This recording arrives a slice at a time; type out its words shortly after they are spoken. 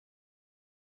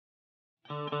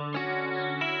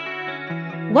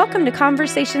Welcome to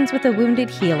Conversations with a Wounded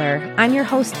Healer. I'm your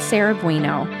host, Sarah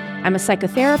Bueno. I'm a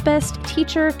psychotherapist,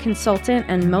 teacher, consultant,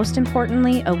 and most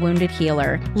importantly, a wounded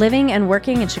healer, living and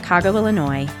working in Chicago,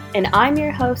 Illinois. And I'm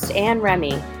your host, Anne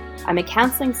Remy. I'm a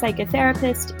counseling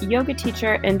psychotherapist, yoga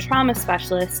teacher, and trauma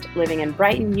specialist living in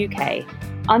Brighton, UK.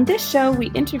 On this show, we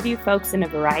interview folks in a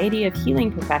variety of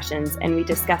healing professions, and we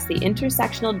discuss the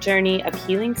intersectional journey of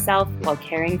healing self while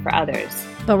caring for others.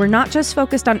 But we're not just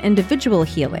focused on individual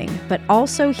healing, but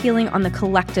also healing on the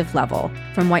collective level,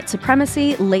 from white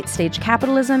supremacy, late-stage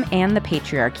capitalism, and the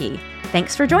patriarchy.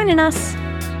 Thanks for joining us.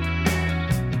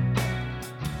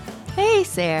 Hey,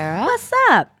 Sarah. What's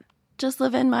up? Just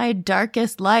living my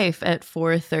darkest life at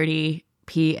 4:30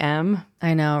 p.m.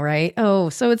 I know, right? Oh,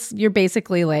 so you're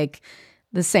basically like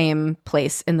the same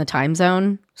place in the time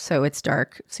zone, so it's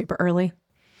dark super early.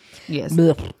 Yes.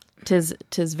 Blech.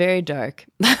 Tis very dark.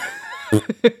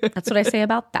 That's what I say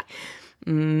about that.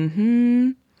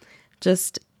 Mm-hmm.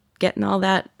 Just getting all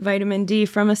that vitamin D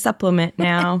from a supplement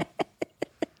now.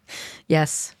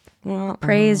 Yes. Well,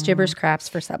 praise gibbers craps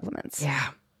for supplements. Yeah.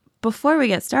 Before we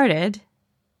get started,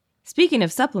 speaking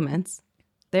of supplements,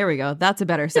 there we go. That's a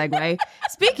better segue.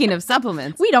 Speaking of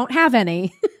supplements. We don't have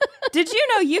any. Did you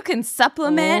know you can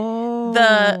supplement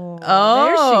there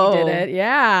she did it.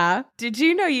 Yeah. Did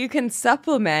you know you can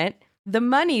supplement the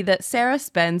money that Sarah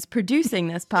spends producing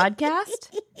this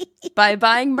podcast by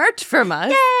buying merch from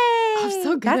us? Yay! I'm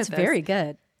so good That's at this. very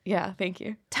good. Yeah, thank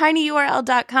you.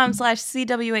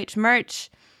 tinyurl.com/CWH merch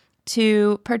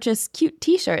to purchase cute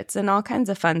t-shirts and all kinds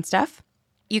of fun stuff.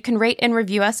 You can rate and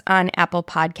review us on Apple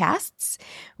Podcasts,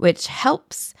 which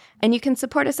helps. And you can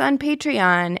support us on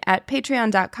Patreon at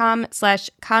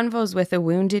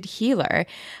patreon.com/convoswithawoundedhealer.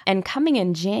 And coming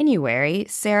in January,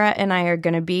 Sarah and I are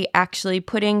going to be actually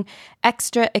putting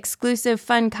extra exclusive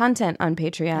fun content on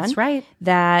Patreon. That's right.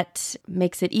 That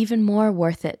makes it even more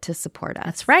worth it to support us.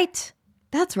 That's right.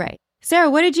 That's right. Sarah,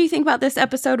 what did you think about this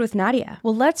episode with Nadia?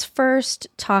 Well, let's first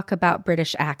talk about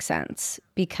British accents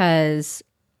because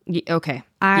okay.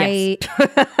 I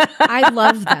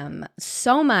love them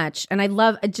so much. And I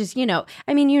love just, being an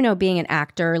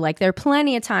actor, like there are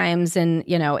plenty of times in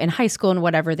high school and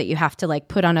whatever that you have to like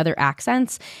put on other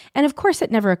accents. And of course,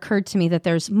 it never occurred to me that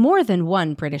there's more than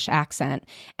one British accent.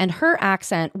 And her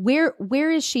accent, where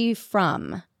is she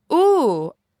from?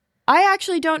 Ooh, I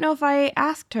actually don't know if I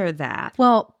asked her that.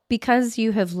 Well, because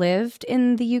you have lived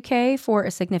in the UK for a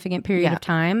significant period of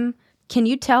time, can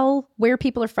you tell where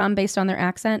people are from based on their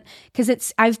accent?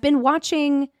 Because I've been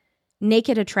watching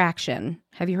Naked Attraction.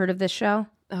 Have you heard of this show?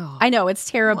 Oh, I know, it's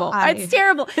terrible. Why? It's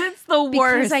terrible. It's the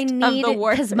worst of the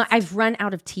worst. Because I've run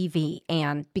out of TV,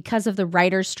 and because of the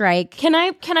writer's strike. Can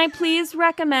I please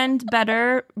recommend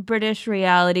better British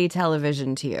reality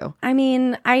television to you? I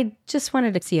mean, I just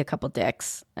wanted to see a couple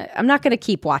dicks. I'm not going to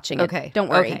keep watching it. Okay. Don't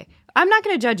worry. Okay. I'm not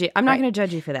going to judge you. I'm not going to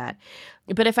judge you for that.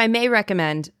 But if I may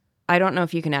recommend, I don't know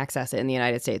if you can access it in the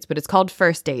United States, but it's called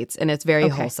First Dates, and it's very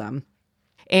wholesome.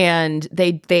 And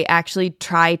they actually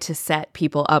try to set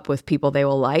people up with people they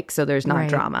will like, so there's not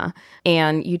drama.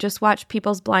 And you just watch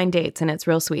people's blind dates, and it's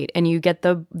real sweet. And you get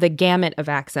the gamut of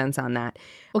accents on that.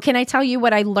 Well, can I tell you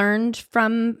what I learned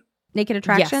from Naked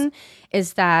Attraction?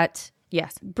 Is that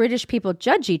British people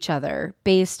judge each other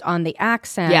based on the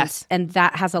accent, and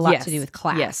that has a lot to do with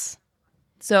class. Yes.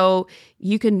 So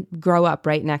you can grow up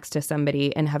right next to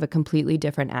somebody and have a completely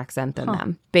different accent than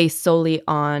them based solely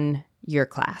on your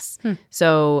class.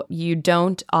 So you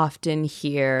don't often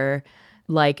hear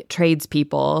like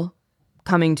tradespeople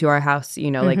coming to our house,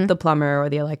 like the plumber or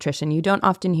the electrician. You don't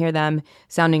often hear them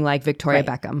sounding like Victoria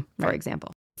Beckham, for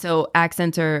example. So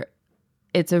accents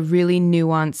it's a really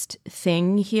nuanced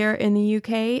thing here in the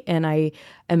UK, and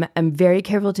I'm very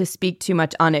careful to speak too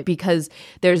much on it because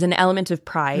there's an element of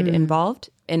pride involved,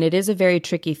 and it is a very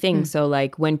tricky thing. So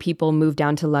like when people move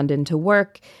down to London to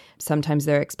work, sometimes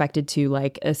they're expected to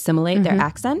like assimilate their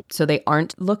accent so they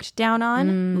aren't looked down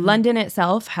on. London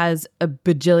itself has a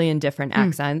bajillion different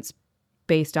accents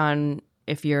based on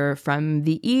if you're from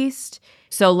the East.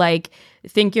 So like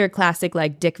think your classic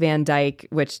like Dick Van Dyke,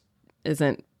 which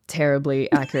isn't terribly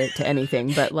accurate to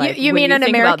anything, but like you mean an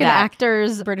American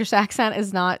actor's British accent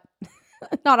is not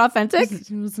authentic?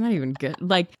 It's not even good.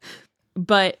 Like,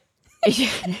 but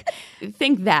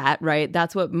think that, right?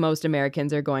 That's what most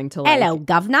Americans are going to like. Hello,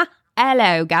 governor.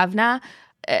 Hello, governor.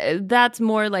 That's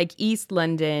more like East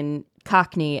London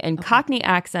Cockney, and Cockney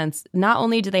accents. Not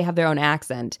only do they have their own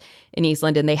accent in East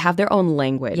London, they have their own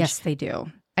language. Yes, they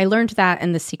do. I learned that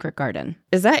in The Secret Garden.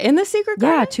 Is that in The Secret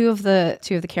Garden? Yeah, two of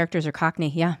the characters are Cockney.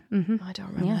 Yeah. I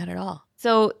don't remember that at all.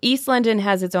 So East London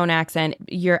has its own accent.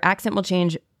 Your accent will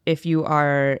change if you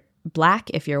are Black,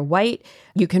 if you're white.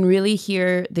 You can really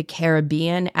hear the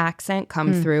Caribbean accent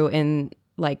come through in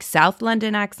like South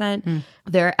London accent.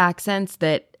 There are accents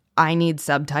that I need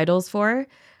subtitles for.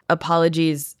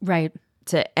 Apologies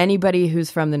to anybody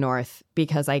who's from the North,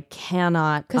 because I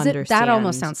cannot understand. Because that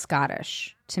almost sounds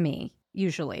Scottish to me,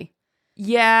 usually.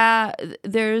 Yeah,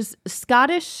 there's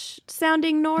Scottish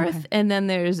sounding North, and then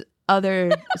there's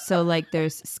other, so like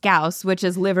there's Scouse, which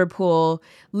is Liverpool.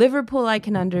 Liverpool I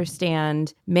can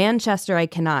understand. Manchester I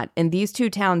cannot. And these two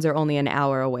towns are only an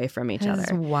hour away from each other.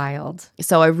 That's wild.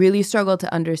 So I really struggle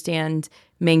to understand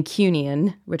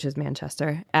Mancunian, which is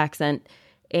Manchester, accent.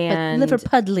 And but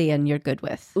Liverpudlian you're good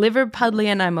with.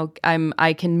 Liverpudlian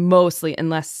I can mostly,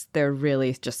 unless they're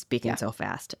really just speaking so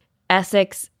fast.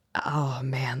 Essex, oh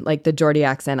man, like the Geordie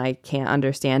accent I can't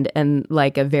understand, and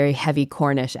like a very heavy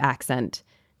Cornish accent.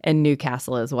 And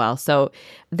Newcastle as well. So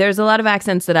there's a lot of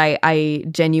accents that I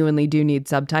genuinely do need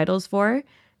subtitles for.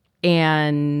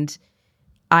 And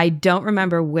I don't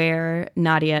remember where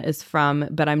Nadia is from,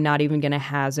 but I'm not even going to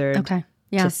hazard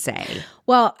to say.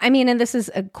 Well, I mean, and this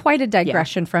is quite a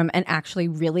digression from an actually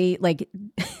really like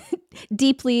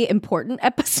deeply important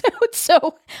episode.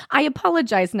 So I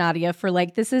apologize, Nadia, for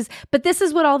like, this is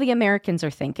what all the Americans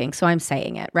are thinking. So I'm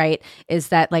saying it, right? Is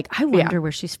that like, I wonder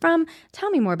where she's from. Tell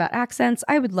me more about accents.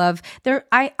 I would love there.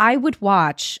 I would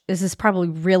watch, this is probably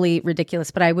really ridiculous,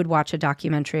 but I would watch a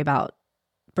documentary about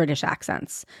British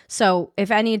accents. So if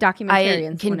any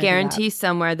documentarians I can guarantee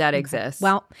somewhere that exists.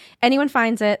 Well, anyone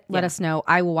finds it, let us know.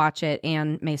 I will watch it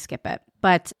and may skip it.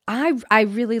 But I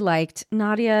really liked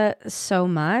Nadia so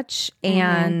much,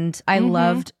 and I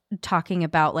loved talking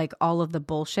about like all of the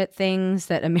bullshit things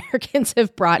that Americans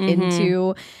have brought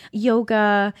into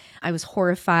yoga. I was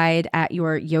horrified at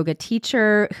your yoga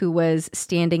teacher who was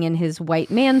standing in his white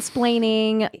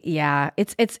mansplaining. Yeah,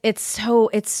 it's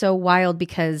so wild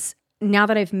because now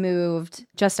that I've moved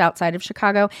just outside of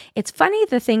Chicago, it's funny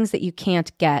the things that you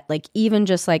can't get, like even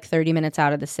just like 30 minutes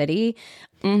out of the city.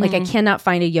 Like I cannot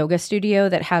find a yoga studio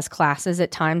that has classes at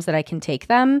times that I can take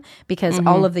them because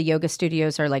all of the yoga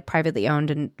studios are like privately owned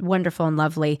and wonderful and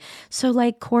lovely. So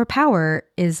like Core Power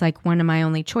is like one of my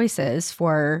only choices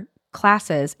for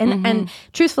classes. And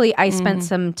truthfully, I spent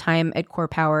some time at Core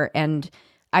Power, and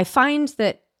I find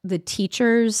that the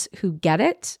teachers who get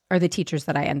it are the teachers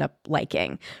that I end up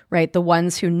liking, right? The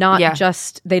ones who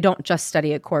they don't just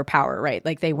study at Core Power, right?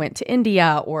 Like they went to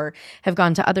India or have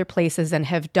gone to other places and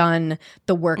have done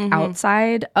the work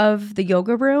outside of the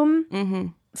yoga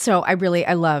room. So I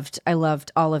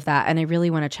loved all of that. And I really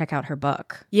want to check out her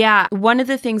book. Yeah. One of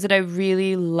the things that I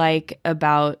really like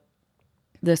about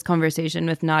this conversation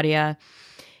with Nadia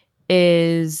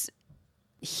is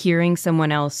hearing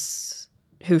someone else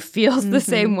who feels the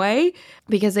same way,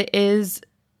 because it is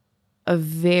a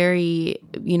very,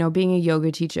 being a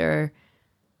yoga teacher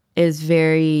is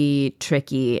very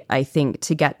tricky, I think,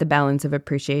 to get the balance of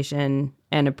appreciation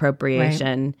and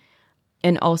appropriation,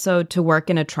 and also to work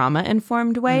in a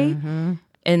trauma-informed way.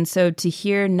 And so to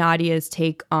hear Nadia's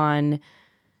take on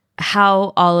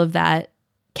how all of that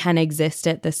can exist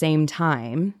at the same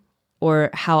time, or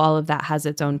how all of that has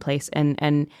its own place,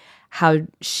 and how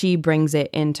she brings it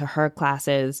into her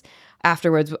classes.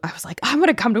 Afterwards, I was like, I'm going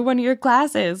to come to one of your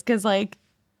classes because, like,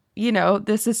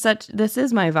 this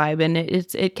is my vibe. And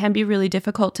it can be really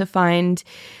difficult to find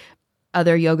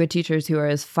other yoga teachers who are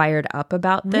as fired up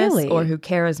about this or who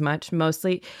care as much.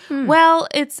 Mostly, well,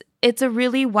 it's a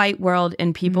really white world,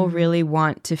 and people really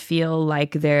want to feel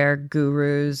like they're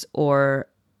gurus, or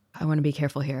I want to be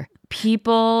careful here.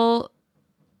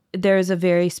 There's a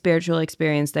very spiritual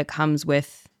experience that comes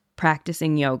with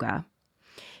practicing yoga.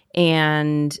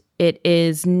 And it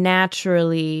is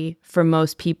naturally, for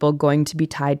most people, going to be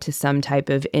tied to some type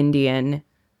of Indian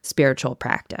spiritual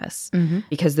practice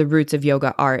because the roots of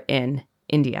yoga are in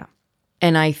India.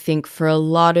 And I think for a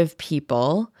lot of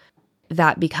people,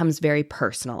 that becomes very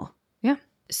personal. Yeah.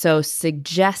 So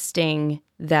suggesting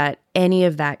that any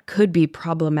of that could be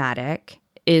problematic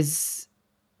is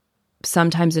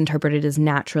sometimes interpreted as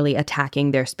naturally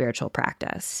attacking their spiritual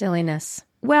practice. Silliness.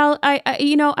 Well,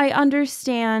 I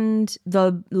understand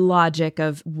the logic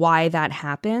of why that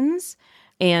happens.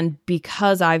 And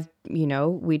because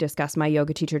we discussed my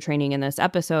yoga teacher training in this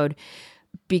episode,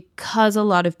 because a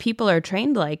lot of people are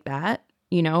trained like that,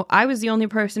 I was the only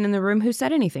person in the room who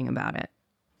said anything about it.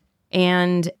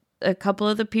 And a couple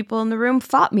of the people in the room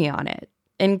fought me on it,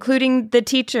 including the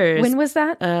teachers. When was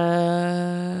that?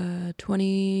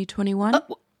 2021?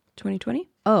 2020?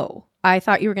 Oh, I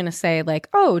thought you were going to say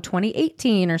like,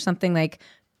 2018 or something like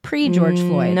pre-George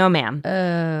Floyd. No, ma'am.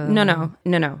 Oh.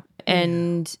 No.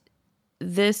 And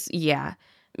this,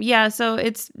 Yeah, so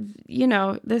it's,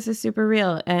 this is super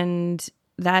real. And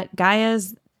that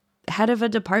Gaia's head of a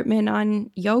department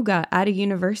on yoga at a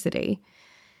university.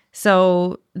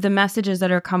 So the messages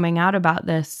that are coming out about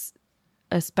this,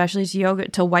 especially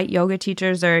to white yoga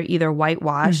teachers, are either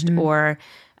whitewashed or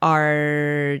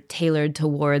are tailored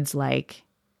towards like,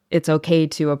 it's okay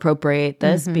to appropriate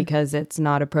this because it's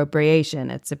not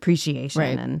appropriation, it's appreciation.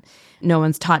 Right. And no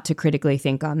one's taught to critically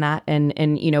think on that. And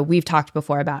we've talked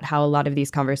before about how a lot of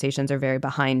these conversations are very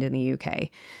behind in the UK.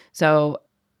 So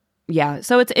yeah,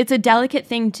 so it's a delicate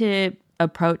thing to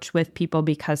approach with people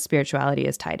because spirituality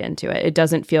is tied into it. It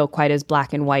doesn't feel quite as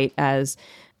black and white as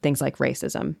things like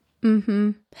racism.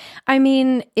 I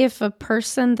mean, if a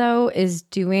person, though, is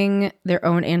doing their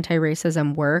own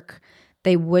anti-racism work,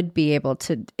 they would be able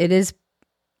to, it is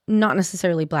not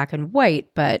necessarily black and white,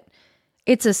 but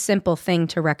it's a simple thing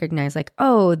to recognize like,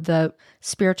 oh, the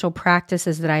spiritual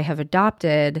practices that I have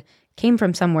adopted came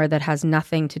from somewhere that has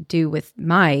nothing to do with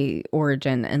my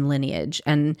origin and lineage.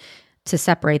 And to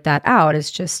separate that out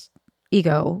is just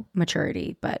ego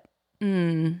maturity. But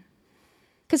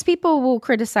because people will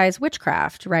criticize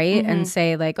witchcraft, right? And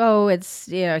say like, oh, it's,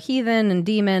 heathen and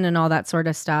demon and all that sort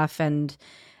of stuff. And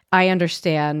I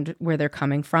understand where they're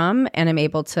coming from. And I'm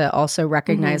able to also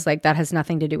recognize like that has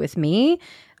nothing to do with me.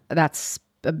 That's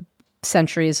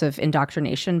centuries of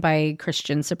indoctrination by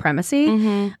Christian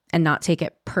supremacy and not take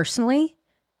it personally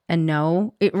and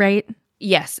know it, right?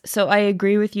 Yes. So I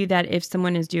agree with you that if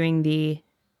someone is doing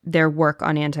their work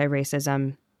on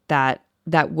anti-racism, that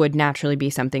would naturally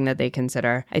be something that they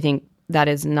consider. I think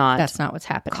that's not what's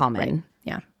happening. Common. Right?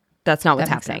 Yeah. That's not what's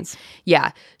happening.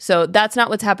 Yeah. So that's not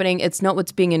what's happening. It's not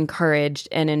what's being encouraged.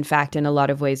 And in fact, in a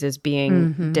lot of ways is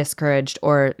being discouraged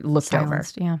or looked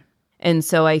Silenced, over. Yeah. And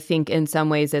so I think in some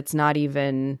ways it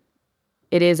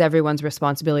is everyone's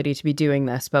responsibility to be doing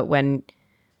this. But when,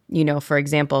 for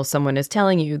example, someone is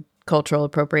telling you cultural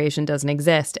appropriation doesn't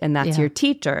exist and that's your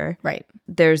teacher, right?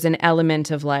 There's an element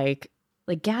of like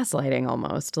gaslighting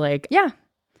almost. Like,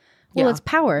 well, it's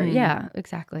power. Yeah,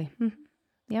 exactly.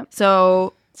 Yep.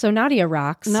 So Nadia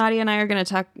rocks. Nadia and I are going to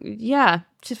talk. Yeah,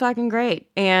 she's fucking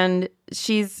great. And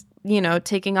she's,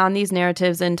 taking on these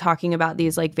narratives and talking about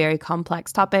these like very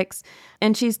complex topics.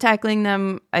 And she's tackling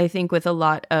them, I think, with a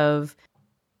lot of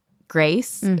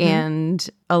grace and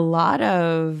a lot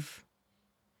of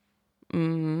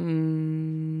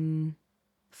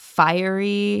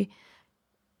fiery.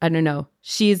 I don't know.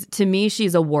 She's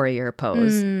a warrior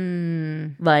pose.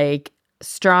 Like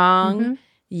strong,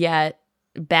 yet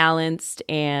balanced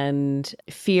and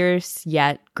fierce,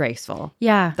 yet graceful.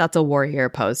 Yeah. That's a warrior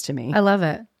pose to me. I love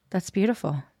it. That's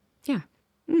beautiful. Yeah.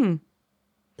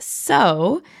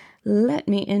 So let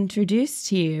me introduce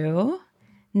to you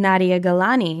Nadia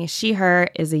Gilani. She, her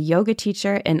is a yoga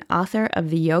teacher and author of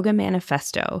the Yoga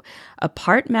Manifesto, a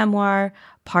part memoir,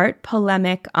 part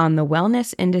polemic on the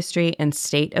wellness industry and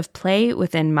state of play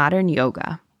within modern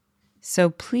yoga. So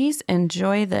please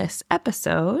enjoy this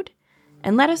episode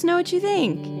and let us know what you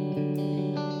think.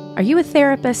 Are you a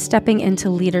therapist stepping into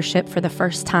leadership for the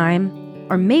first time?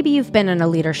 Or maybe you've been in a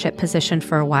leadership position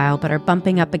for a while but are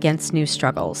bumping up against new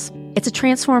struggles. It's a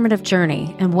transformative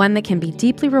journey and one that can be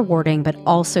deeply rewarding but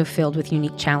also filled with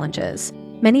unique challenges.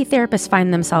 Many therapists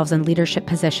find themselves in leadership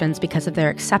positions because of their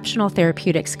exceptional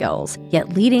therapeutic skills,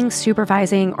 yet leading,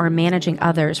 supervising, or managing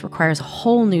others requires a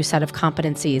whole new set of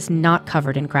competencies not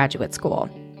covered in graduate school.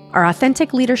 Our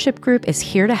Authentic Leadership Group is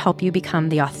here to help you become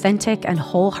the authentic and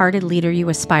wholehearted leader you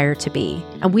aspire to be.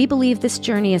 And we believe this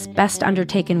journey is best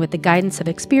undertaken with the guidance of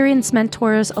experienced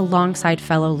mentors alongside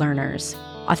fellow learners.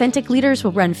 Authentic Leaders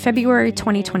will run February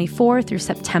 2024 through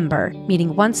September,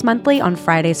 meeting once monthly on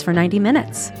Fridays for 90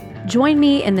 minutes. Join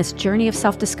me in this journey of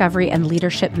self-discovery and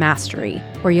leadership mastery,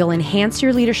 where you'll enhance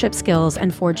your leadership skills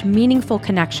and forge meaningful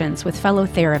connections with fellow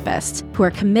therapists who are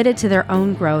committed to their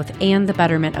own growth and the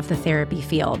betterment of the therapy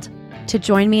field. To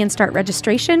join me and start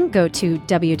registration, go to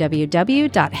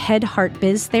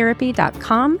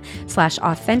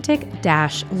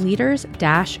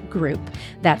www.headheartbiztherapy.com/authentic-leaders-group.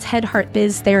 That's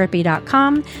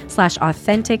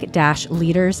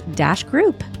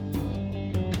headheartbiztherapy.com/authentic-leaders-group.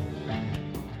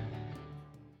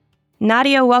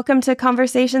 Nadia, welcome to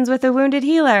Conversations with a Wounded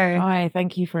Healer. Hi,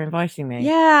 thank you for inviting me.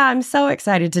 Yeah, I'm so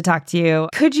excited to talk to you.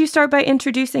 Could you start by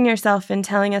introducing yourself and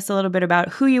telling us a little bit about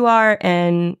who you are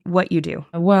and what you do?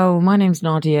 Well, my name's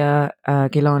Nadia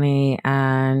Gilani,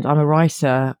 and I'm a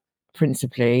writer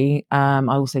principally. I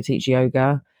also teach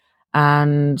yoga,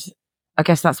 and I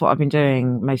guess that's what I've been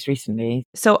doing most recently.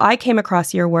 So I came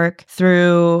across your work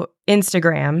through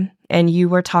Instagram, and you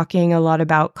were talking a lot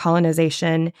about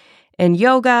colonization and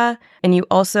yoga, and you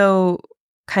also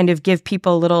kind of give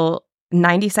people little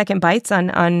 90-second bites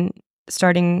on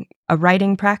starting a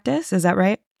writing practice. Is that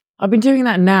right? I've been doing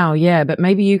that now, yeah, but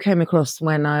maybe you came across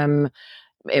when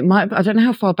it might, I don't know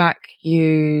how far back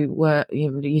you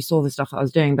saw the stuff that I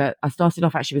was doing, but I started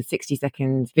off actually with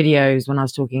 60-second videos when I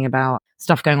was talking about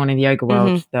stuff going on in the yoga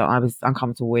world that I was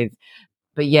uncomfortable with.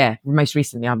 But yeah, most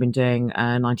recently I've been doing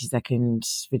 90-second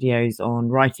videos on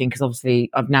writing, because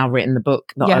obviously I've now written the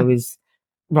book that I was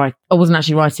I wasn't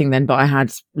actually writing then, but I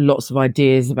had lots of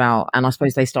ideas about, and I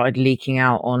suppose they started leaking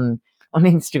out on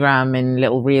Instagram in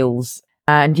little reels.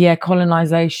 And yeah,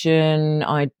 colonization,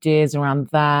 ideas around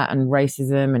that, and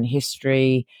racism and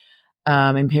history,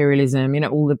 imperialism,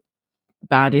 all the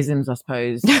bad isms, I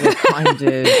suppose, were kind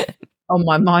of on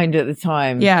my mind at the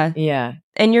time. Yeah. Yeah.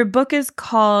 And your book is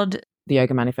called The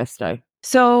Yoga Manifesto.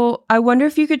 So I wonder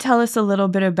if you could tell us a little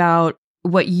bit about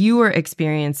what you were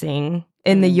experiencing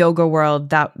in the yoga world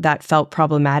that felt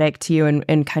problematic to you,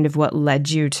 and kind of what led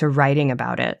you to writing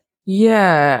about it.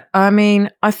 Yeah, I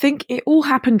mean, I think it all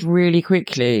happened really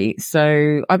quickly.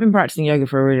 So I've been practicing yoga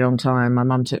for a really long time. My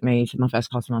mum took me to my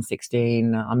first class when I was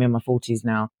 16. I'm in my 40s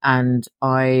now. And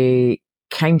I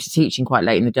came to teaching quite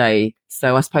late in the day.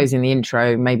 So I suppose in the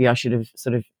intro, maybe I should have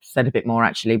sort of said a bit more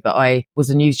actually. But I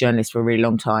was a news journalist for a really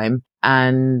long time.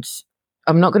 And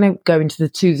I'm not going to go into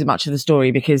too much of the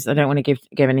story because I don't want to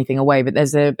give anything away, but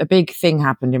there's a big thing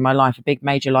happened in my life, a big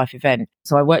major life event.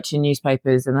 So I worked in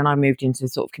newspapers, and then I moved into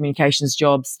sort of communications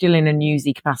jobs, still in a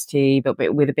newsy capacity, but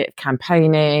with a bit of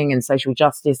campaigning and social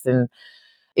justice and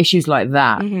issues like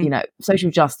that.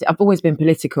 Social justice, I've always been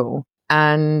political.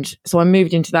 And so I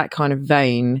moved into that kind of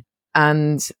vein.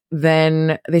 And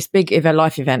then this big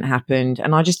life event happened,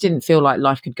 and I just didn't feel like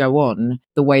life could go on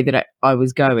the way that I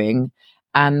was going.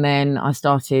 And then I'd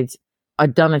done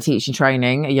a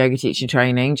yoga teaching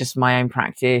training, just for my own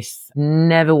practice.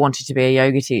 Never wanted to be a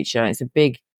yoga teacher. It's a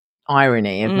big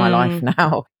irony of my life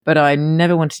now, but I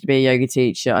never wanted to be a yoga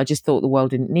teacher. I just thought the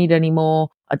world didn't need any more.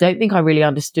 I don't think I really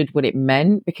understood what it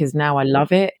meant, because now I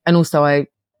love it. And also I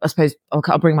suppose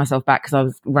I'll bring myself back, because I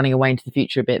was running away into the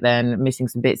future a bit then, missing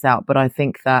some bits out. But I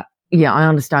think that, yeah, I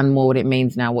understand more what it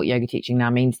means now, what yoga teaching now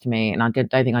means to me. And I don't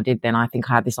think I did then. I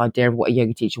think I had this idea of what a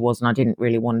yoga teacher was, and I didn't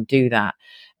really want to do that.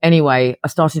 Anyway, I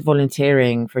started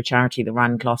volunteering for a charity that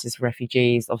ran classes for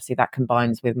refugees. Obviously, that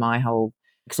combines with my whole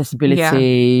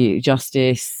accessibility,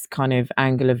 justice kind of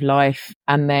angle of life.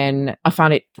 And then I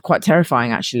found it quite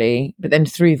terrifying, actually. But then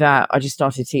through that, I just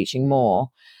started teaching more.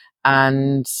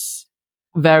 And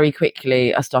very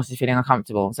quickly, I started feeling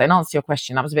uncomfortable. So in answer to your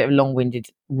question, that was a bit of a long-winded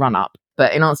run-up.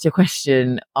 But in answer to your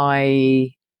question,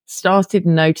 I started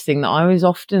noticing that I was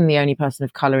often the only person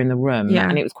of colour in the room. Yeah.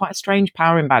 And it was quite a strange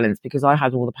power imbalance, because I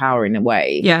had all the power in a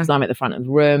way, because I'm at the front of the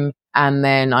room. And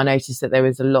then I noticed that there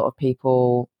was a lot of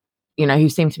people, who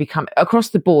seemed to be coming across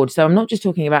the board. So I'm not just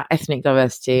talking about ethnic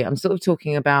diversity. I'm sort of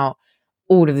talking about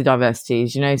all of the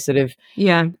diversities,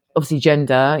 obviously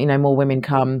gender, more women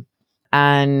come,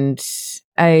 and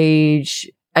age,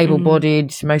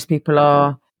 able-bodied, most people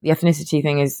are. The ethnicity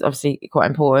thing is obviously quite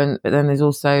important, but then there's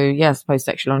also, I suppose,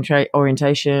 sexual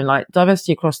orientation, like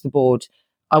diversity across the board.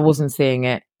 I wasn't seeing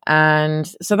it. And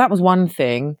so that was one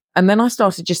thing. And then I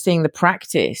started just seeing the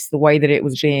practice, the way that it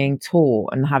was being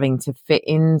taught, and having to fit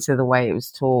into the way it was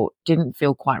taught didn't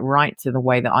feel quite right to the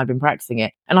way that I've been practicing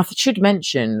it. And I should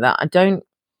mention that I don't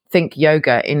think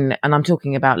yoga and I'm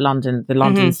talking about London, the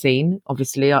London scene,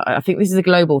 obviously. I think this is a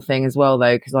global thing as well,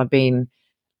 though, because I've been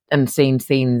and seen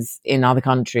scenes in other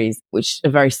countries which are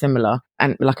very similar,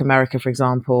 and like America, for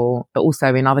example, but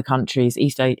also in other countries,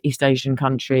 East Asian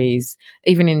countries,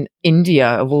 even in India,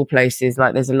 of all places.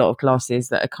 Like, there's a lot of classes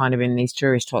that are kind of in these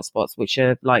tourist hotspots, which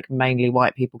are like mainly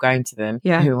white people going to them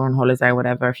who are on holiday or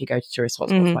whatever, if you go to tourist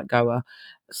hotspots like Goa.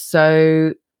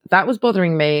 So that was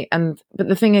bothering me. But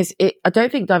the thing is, I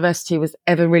don't think diversity was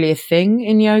ever really a thing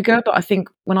in yoga. But I think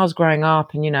when I was growing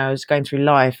up and, I was going through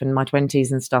life in my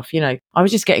 20s and stuff, I was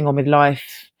just getting on with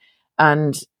life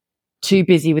and too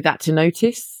busy with that to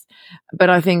notice.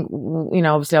 But I think,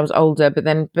 obviously I was older, but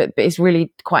it's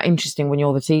really quite interesting when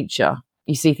you're the teacher.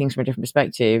 You see things from a different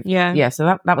perspective. Yeah.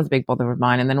 So that was a big bother of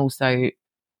mine. And then also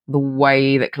the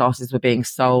way that classes were being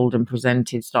sold and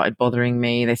presented started bothering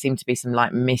me. There seemed to be some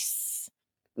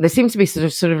there seemed to be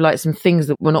sort of like some things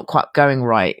that were not quite going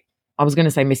right. I was going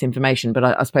to say misinformation, but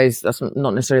I suppose that's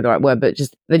not necessarily the right word, but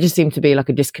there just seemed to be like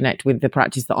a disconnect with the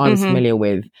practice that I was familiar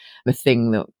with, the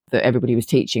thing that everybody was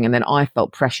teaching. And then I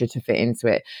felt pressure to fit into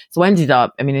it. So I ended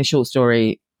up, in a short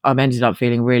story, I've ended up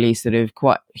feeling really sort of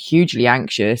quite hugely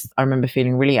anxious. I remember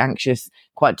feeling really anxious,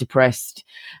 quite depressed.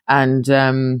 And,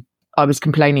 I was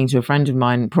complaining to a friend of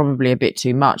mine, probably a bit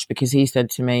too much, because he said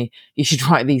to me, you should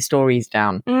write these stories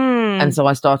down. And so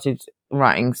I started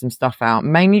writing some stuff out,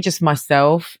 mainly just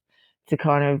myself, to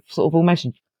kind of sort of almost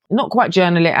not quite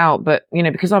journal it out, but, you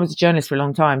know, because I was a journalist for a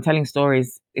long time, telling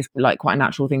stories is like quite a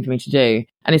natural thing for me to do.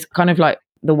 And it's kind of like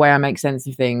the way I make sense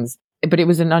of things. But it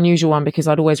was an unusual one because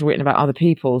I'd always written about other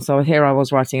people. So here I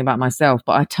was writing about myself,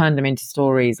 but I turned them into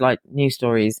stories, like news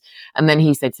stories. And then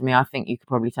he said to me, I think you could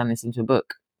probably turn this into a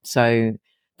book. So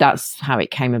that's how it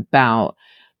came about.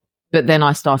 But then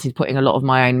I started putting a lot of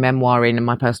my own memoir in and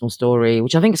my personal story,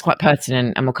 which I think is quite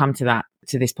pertinent. And we'll come to that,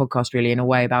 to this podcast really, in a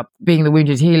way, about being the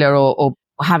wounded healer or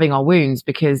having our wounds,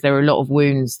 because there are a lot of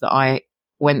wounds that I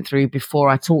went through before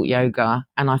I taught yoga.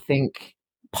 And I think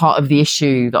part of the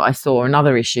issue that I saw,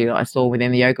 another issue that I saw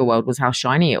within the yoga world, was how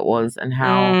shiny it was and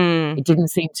how it didn't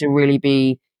seem to really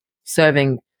be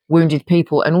serving wounded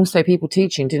people. And also people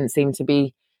teaching didn't seem to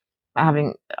be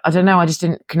having, I don't know, I just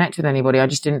didn't connect with anybody. I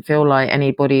just didn't feel like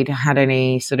anybody had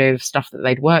any sort of stuff that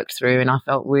they'd worked through. And I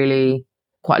felt really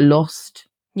quite lost.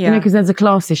 Yeah. You know, because there's a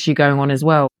class issue going on as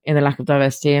well in the lack of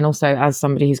diversity. And also as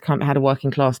somebody who's had a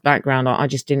working class background, I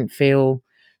just didn't feel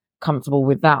comfortable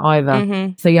with that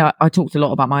either. So yeah, I talked a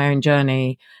lot about my own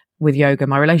journey with yoga,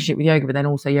 my relationship with yoga, but then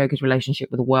also yoga's relationship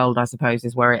with the world, I suppose,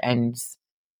 is where it ends.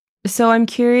 So I'm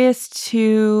curious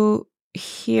to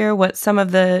hear what some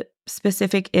of the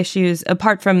specific issues,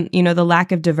 apart from, you know, the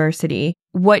lack of diversity,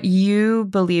 what you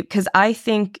believe, because I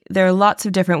think there are lots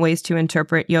of different ways to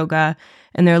interpret yoga,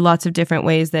 and there are lots of different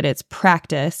ways that it's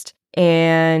practiced.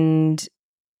 And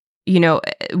you know,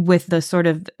 with the sort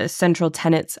of central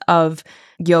tenets of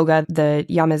yoga, the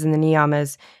yamas and the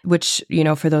niyamas, which, you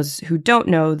know, for those who don't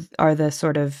know, are the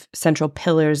sort of central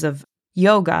pillars of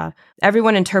yoga.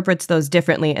 Everyone interprets those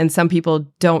differently, and some people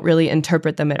don't really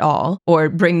interpret them at all or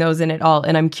bring those in at all.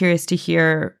 And I'm curious to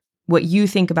hear what you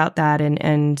think about that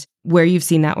and where you've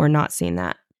seen that or not seen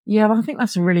that. Yeah, well, I think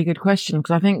that's a really good question,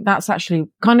 because I think that's actually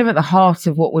kind of at the heart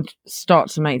of what would start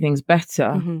to make things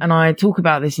better. And I talk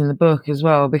about this in the book as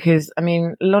well, because, I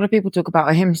mean, a lot of people talk about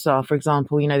ahimsa, for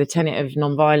example, you know, the tenet of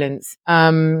nonviolence.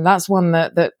 That's one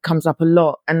that comes up a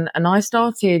lot. And I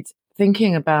started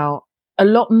thinking about a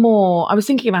lot more. I was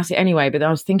thinking about it anyway, but I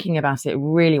was thinking about it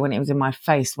really when it was in my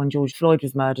face, when George Floyd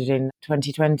was murdered in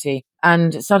 2020.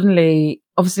 And suddenly,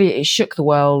 obviously, it shook the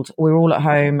world. We were all at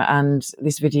home, and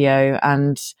this video,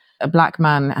 and a black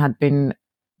man had been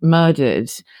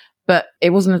murdered. But it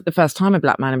wasn't the first time a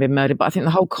black man had been murdered. But I think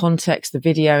the whole context, the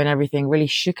video and everything really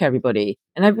shook everybody.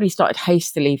 And everybody started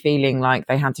hastily feeling like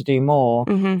they had to do more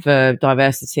for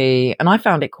diversity. And I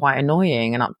found it quite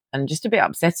annoying and just a bit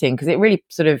upsetting, because it really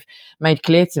sort of made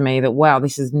clear to me that, wow,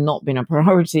 this has not been a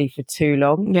priority for too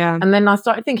long. Yeah. And then I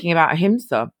started thinking about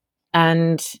ahimsa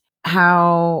and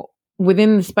how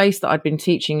within the space that I'd been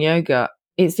teaching yoga,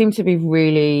 it seemed to be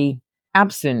really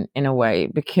absent in a way,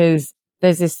 because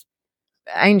there's this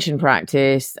ancient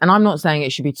practice, and I'm not saying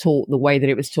it should be taught the way that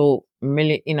it was taught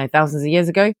thousands of years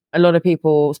ago. A lot of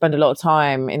people spend a lot of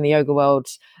time in the yoga world,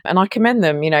 and I commend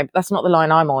them. You know, that's not the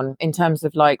line I'm on in terms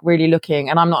of like really looking,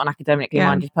 and I'm not an academically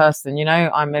minded person, you know,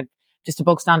 I'm just a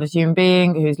bog standard human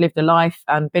being who's lived a life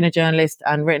and been a journalist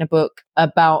and written a book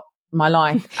about my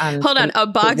life. And hold on, a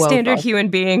bog standard human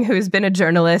being who's been a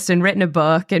journalist and written a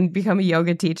book and become a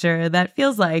yoga teacher, that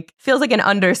feels like an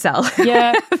undersell.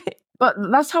 Yeah. But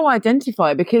that's how I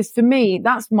identify, because for me,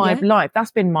 that's my life. That's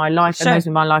been my life, and those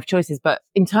are my life choices. But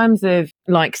in terms of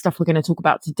like stuff we're going to talk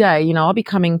about today, you know, I'll be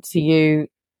chatting to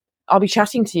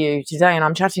you today, and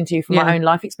I'm chatting to you from my own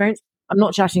life experience. I'm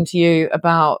not chatting to you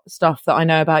about stuff that I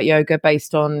know about yoga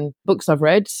based on books I've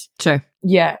read. Sure.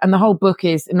 Yeah. And the whole book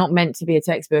is not meant to be a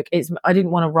textbook. I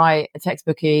didn't want to write a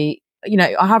textbooky, you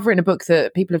know, I have written a book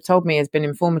that people have told me has been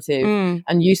informative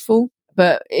and useful,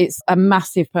 but it's a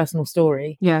massive personal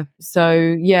story. Yeah. So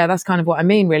yeah, that's kind of what I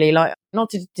mean, really. Like, not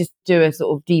to just do a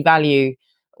sort of devalue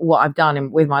what I've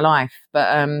done with my life,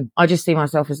 but I just see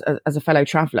myself as a fellow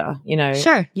traveler, you know.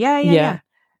 Sure. Yeah.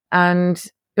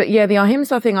 But yeah, the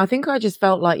ahimsa thing, I think I just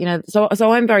felt like, you know, so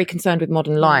I'm very concerned with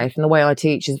modern life, and the way I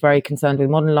teach is very concerned with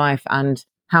modern life, and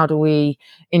how do we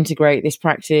integrate this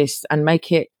practice and make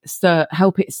it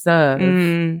help it serve,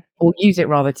 or use it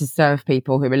rather to serve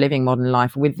people who are living modern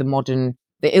life with the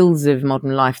ills of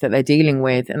modern life that they're dealing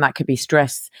with. And that could be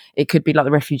stress. It could be like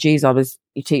the refugees I was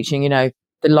teaching, you know,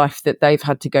 the life that they've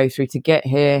had to go through to get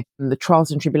here, and the trials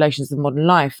and tribulations of modern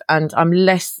life. And and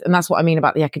that's what I mean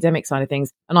about the academic side of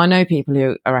things. And I know people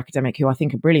who are academic who I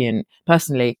think are brilliant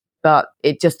personally, but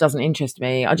it just doesn't interest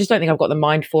me. I just don't think I've got the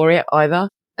mind for it either.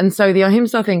 And so the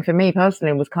ahimsa thing for me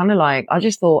personally was kind of like, I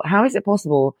just thought, how is it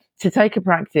possible to take a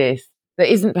practice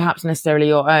that isn't perhaps necessarily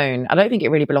your own? I don't think it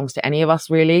really belongs to any of us,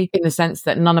 really, in the sense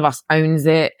that none of us owns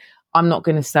it. I'm not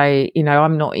going to say,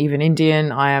 I'm not even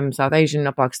Indian. I am South Asian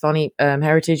or Pakistani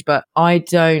heritage, but I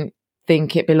don't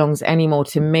think it belongs any more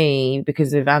to me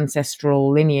because of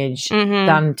ancestral lineage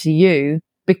than to you,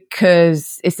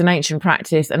 because it's an ancient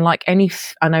practice. And like I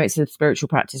know it's a spiritual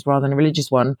practice rather than a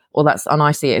religious one, and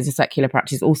I see it as a secular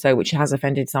practice also, which has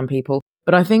offended some people.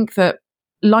 But I think that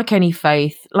like any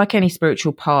faith, like any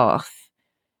spiritual path,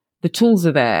 the tools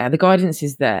are there, the guidance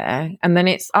is there, and then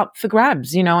it's up for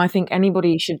grabs. I think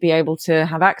anybody should be able to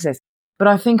have access. But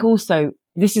I think also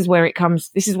this is where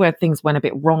things went a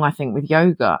bit wrong, I think, with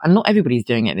yoga. And not everybody's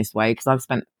doing it this way, because I've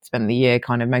spent the year,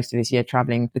 kind of most of this year,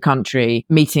 traveling the country,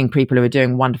 meeting people who are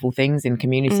doing wonderful things in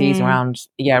communities around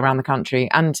the country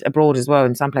and abroad as well.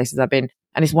 In some places I've been,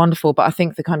 and it's wonderful. But I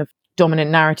think the kind of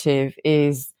dominant narrative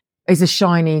is a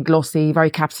shiny, glossy, very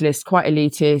capitalist, quite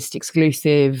elitist,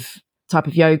 exclusive type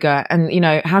of yoga. And,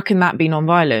 how can that be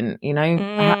nonviolent?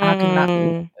 How can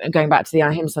that, going back to the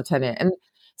ahimsa tenet and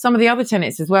some of the other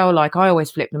tenets as well, like I always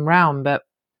flip them round, but,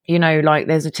 like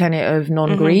there's a tenet of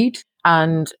non-greed.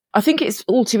 And I think it's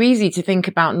all too easy to think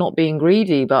about not being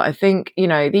greedy. But I think,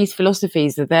 these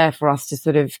philosophies are there for us to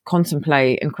sort of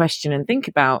contemplate and question and think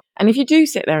about. And if you do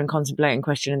sit there and contemplate and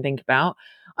question and think about,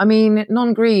 I mean,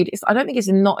 non-greed, I don't think it's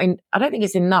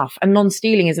enough. And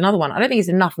non-stealing is another one. I don't think it's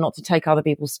enough not to take other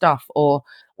people's stuff or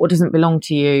what doesn't belong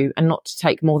to you, and not to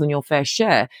take more than your fair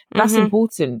share. That's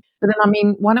important. But then, I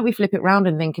mean, why don't we flip it around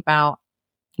and think about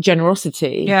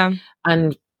generosity? Yeah.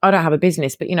 And I don't have a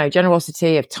business, but,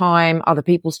 generosity of time, other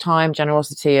people's time,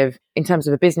 generosity of, in terms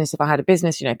of a business, if I had a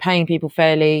business, paying people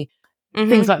fairly,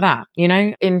 things like that,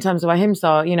 in terms of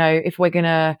ahimsa, if we're going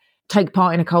to take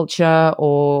part in a culture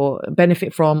or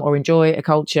benefit from or enjoy a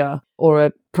culture or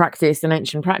a practice, an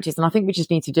ancient practice. And I think we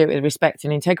just need to do it with respect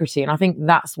and integrity. And I think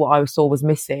that's what I saw was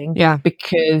missing. Yeah.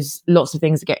 Because lots of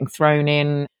things are getting thrown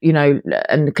in,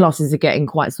 and the classes are getting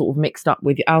quite sort of mixed up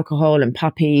with alcohol and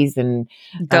puppies and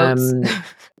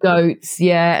goats,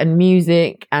 and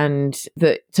music, and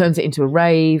that turns it into a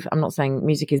rave. I'm not saying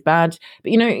music is bad,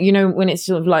 but when it's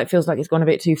sort of like feels like it's gone a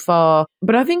bit too far.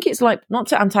 But I think it's like, not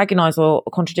to antagonize or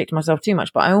contradict myself too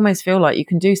much, but I almost feel like you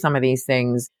can do some of these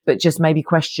things, but just maybe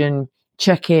question,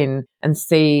 check in and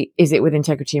see, is it with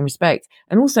integrity and respect?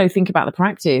 And also think about the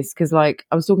practice, because like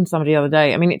I was talking to somebody the other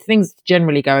day. I mean, things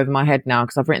generally go over my head now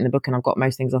because I've written the book and I've got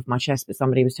most things off my chest, but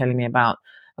somebody was telling me about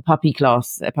a puppy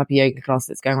yoga class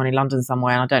that's going on in London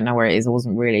somewhere, and I don't know where it is. I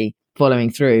wasn't really following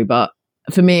through, but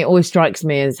for me, it always strikes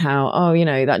me as how,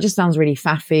 that just sounds really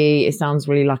faffy. It sounds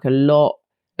really like a lot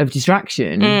of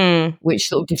distraction, which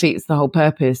sort of defeats the whole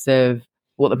purpose of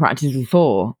what the practice is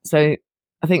for. So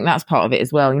I think that's part of it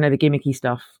as well. The gimmicky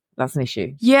stuff, that's an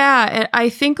issue. Yeah, I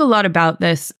think a lot about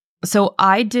this. So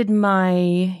I did my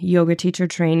yoga teacher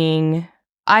training.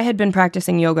 I had been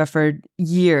practicing yoga for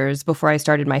years before I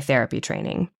started my therapy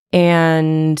training.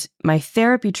 And my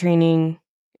therapy training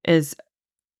is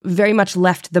very much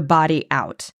left the body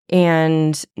out.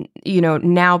 And,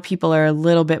 now people are a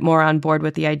little bit more on board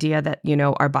with the idea that,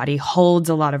 our body holds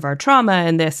a lot of our trauma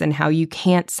and this, and how you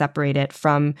can't separate it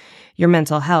from your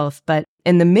mental health. But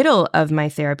in the middle of my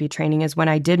therapy training is when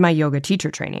I did my yoga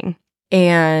teacher training.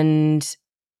 And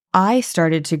I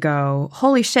started to go,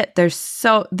 holy shit, this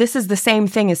is the same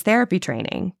thing as therapy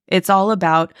training. It's all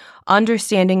about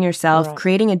understanding yourself, right,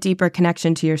 creating a deeper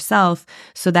connection to yourself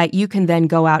so that you can then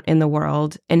go out in the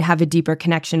world and have a deeper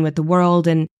connection with the world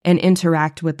and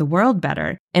interact with the world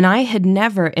better. And I had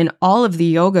never, in all of the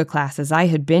yoga classes I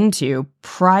had been to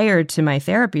prior to my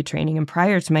therapy training and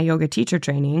prior to my yoga teacher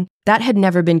training, that had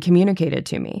never been communicated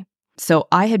to me. So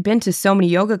I had been to so many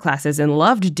yoga classes and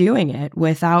loved doing it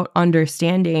without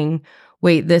understanding,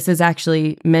 wait, this is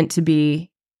actually meant to be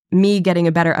me getting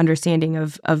a better understanding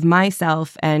of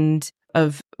myself and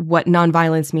of what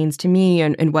nonviolence means to me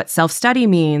and what self-study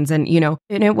means. And,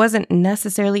 and it wasn't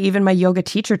necessarily even my yoga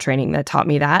teacher training that taught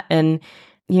me that. And,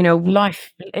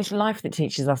 it's life that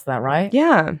teaches us that, right?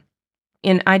 Yeah.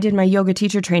 And I did my yoga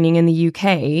teacher training in the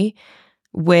UK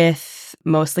with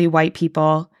mostly white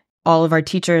people. All of our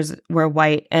teachers were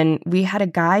white, and we had a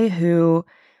guy who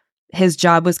his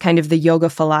job was kind of the yoga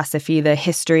philosophy, the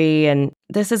history, and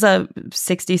this is a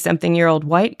 60-something-year-old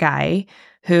white guy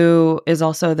who is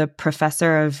also the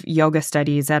professor of yoga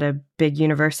studies at a big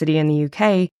university in the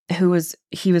UK,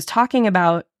 he was talking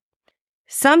about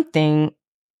something,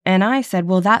 and I said,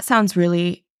 well, that sounds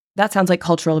like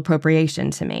cultural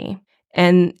appropriation to me.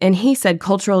 And he said,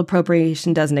 cultural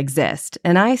appropriation doesn't exist.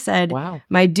 And I said, wow,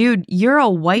 my dude, you're a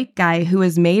white guy who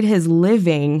has made his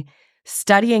living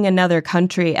studying another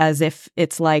country as if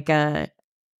it's like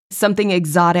something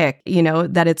exotic,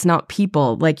 that it's not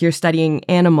people, like you're studying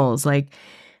animals. Like,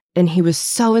 And he was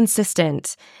so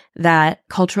insistent that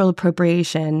cultural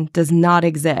appropriation does not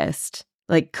exist,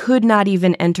 like could not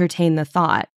even entertain the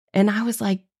thought. And I was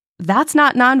like, that's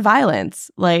not nonviolence.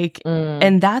 Like,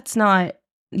 and that's not,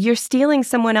 you're stealing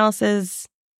someone else's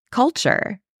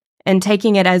culture and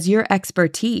taking it as your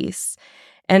expertise.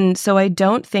 And so I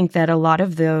don't think that a lot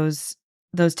of those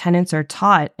tenets are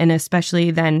taught. And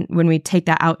especially then when we take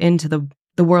that out into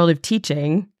the world of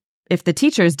teaching, if the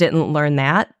teachers didn't learn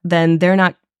that, then they're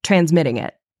not transmitting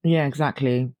it. Yeah,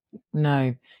 exactly.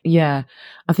 No. Yeah.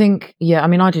 I think, I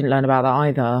mean, I didn't learn about that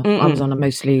either. I was on a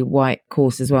mostly white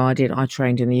course as well. I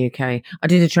trained in the UK. I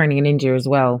did a training in India as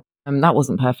well. That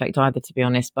wasn't perfect either, to be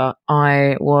honest, but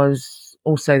I was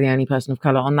also the only person of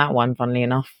colour on that one, funnily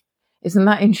enough. Isn't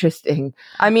that interesting?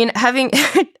 I mean,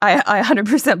 I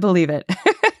 100% believe it.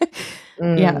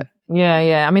 Yeah.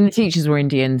 Yeah. I mean, the teachers were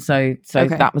Indian, so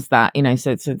okay. That was that,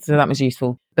 so that was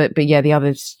useful. But yeah, the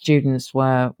other students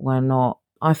were not.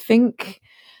 I think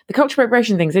the cultural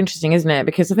appropriation thing is interesting, isn't it?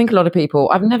 Because I think a lot of people,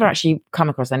 I've never actually come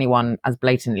across anyone as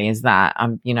blatantly as that.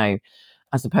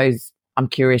 I suppose I'm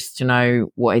curious to know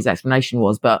what his explanation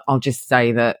was, but I'll just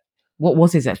say that what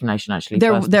was his explanation actually?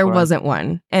 There wasn't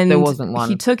one. And there wasn't one.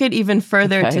 He took it even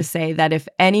further to say that if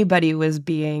anybody was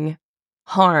being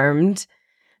harmed,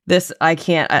 he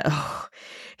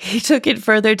took it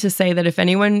further to say that if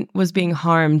anyone was being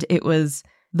harmed, it was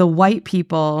the white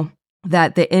people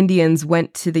that the Indians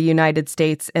went to the United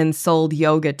States and sold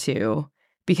yoga to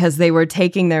because they were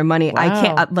taking their money.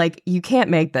 Wow. You can't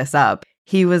make this up.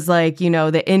 He was like,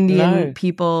 the Indian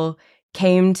people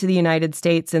came to the United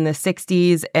States in the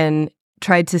 60s and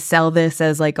tried to sell this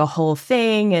as like a whole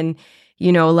thing. And,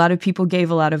 a lot of people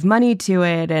gave a lot of money to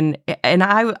it. And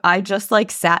I just like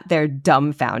sat there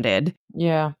dumbfounded.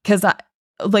 Yeah. Because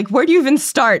where do you even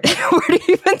start?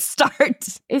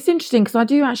 It's interesting because I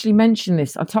do actually mention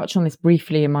this. I touch on this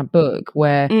briefly in my book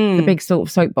where the big sort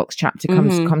of soapbox chapter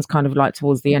comes kind of like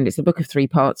towards the end. It's a book of 3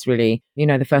 parts, really.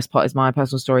 The first part is my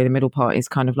personal story. The middle part is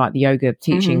kind of like the yoga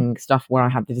teaching stuff where I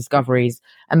had the discoveries.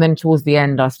 And then towards the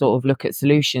end, I sort of look at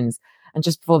solutions. And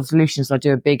just before the solutions, I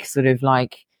do a big sort of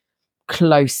like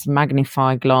close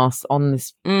magnify glass on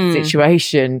this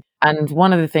situation. And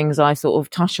one of the things I sort of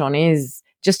touch on is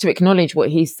just to acknowledge what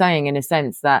he's saying in a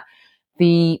sense that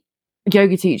the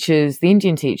yoga teachers, the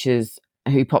Indian teachers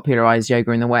who popularized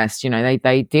yoga in the West,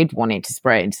 they did want it to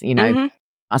spread,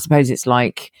 I suppose it's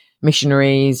like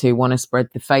missionaries who want to spread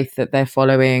the faith that they're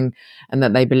following and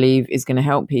that they believe is going to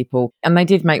help people. And they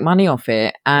did make money off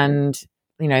it. And,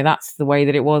 that's the way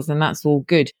that it was and that's all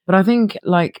good. But I think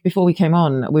before we came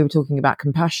on, we were talking about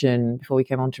compassion before we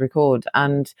came on to record.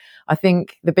 And I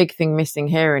think the big thing missing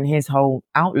here in his whole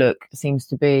outlook seems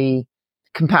to be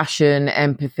compassion,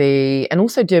 empathy, and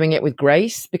also doing it with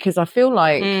grace, because I feel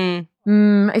like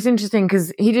it's interesting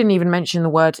because he didn't even mention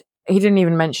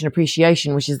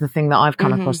appreciation, which is the thing that I've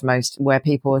come across most, where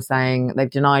people are saying they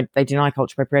deny cultural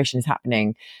appropriation is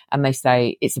happening and they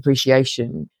say it's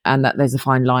appreciation and that there's a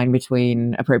fine line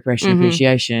between appropriation and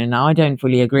appreciation. Now, I don't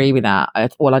fully agree with that.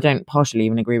 Well, I don't partially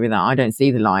even agree with that. I don't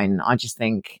see the line. I just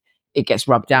think it gets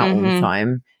rubbed out all the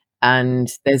time and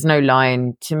there's no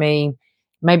line to me.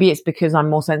 Maybe it's because I'm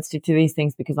more sensitive to these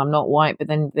things because I'm not white, but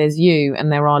then there's you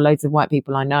and there are loads of white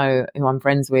people I know who I'm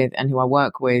friends with and who I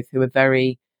work with who are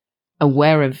very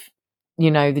aware of,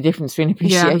 the difference between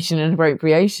appreciation and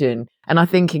appropriation. And I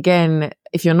think, again,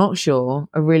 if you're not sure,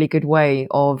 a really good way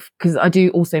because I do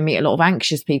also meet a lot of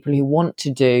anxious people who want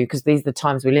to do, because these are the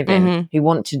times we live in, who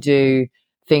want to do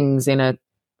things in a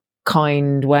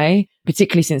kind way,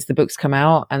 particularly since the book's come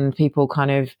out and people kind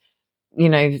of,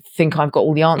 think I've got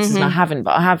all the answers and I haven't,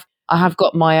 but I have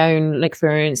got my own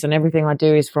experience and everything I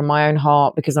do is from my own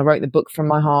heart because I wrote the book from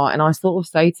my heart. And I sort of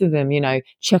say to them,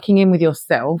 checking in with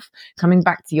yourself, coming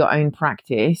back to your own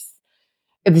practice.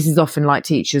 This is often like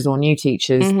teachers or new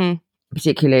teachers,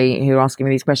 particularly who are asking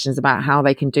me these questions about how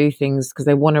they can do things because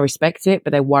they want to respect it,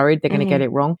 but they're worried they're going to get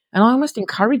it wrong. And I almost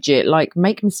encourage it,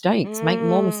 make mistakes, make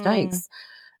more mistakes.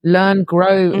 Learn,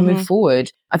 grow, and move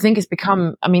forward. I think it's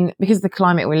become, because of the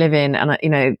climate we live in, and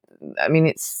I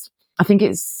think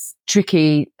it's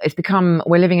tricky. It's become,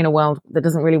 we're living in a world that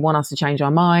doesn't really want us to change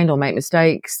our mind or make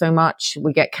mistakes so much.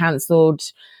 We get cancelled.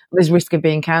 There's risk of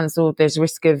being cancelled. There's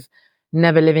risk of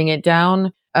never living it down,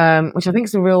 which I think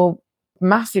is a real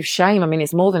massive shame.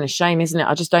 It's more than a shame, isn't it?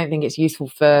 I just don't think it's useful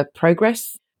for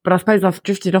progress. But I suppose I've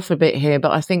drifted off a bit here, but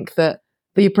I think that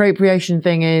the appropriation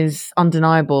thing is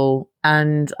undeniable.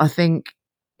 And I think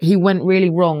he went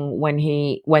really wrong when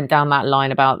he went down that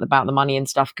line about the money and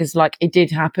stuff. Cause it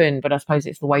did happen, but I suppose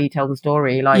it's the way you tell the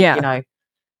story.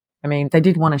 I mean, they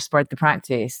did want to spread the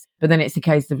practice, but then it's a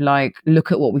case of like,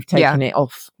 look at what we've taken it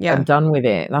off and done with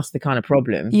it. That's the kind of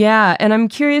problem. Yeah. And I'm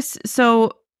curious,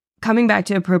 so coming back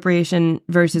to appropriation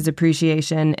versus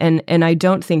appreciation, and I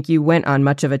don't think you went on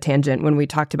much of a tangent when we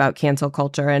talked about cancel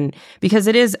culture, and because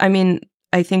it is, I mean,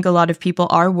 I think a lot of people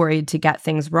are worried to get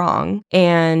things wrong.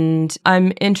 And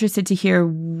I'm interested to hear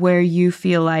where you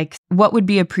feel like what would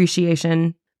be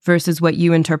appreciation versus what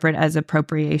you interpret as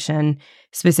appropriation,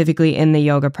 specifically in the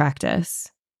yoga practice.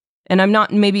 And I'm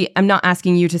not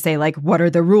asking you to say like, what are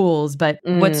the rules, but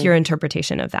what's your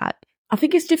interpretation of that? I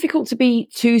think it's difficult to be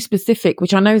too specific,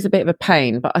 which I know is a bit of a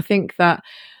pain, but I think that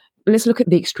let's look at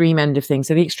the extreme end of things.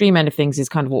 So the extreme end of things is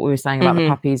kind of what we were saying about the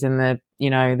puppies and the, you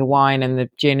know, the wine and the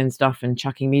gin and stuff and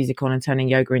chucking music on and turning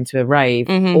yoga into a rave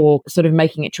or sort of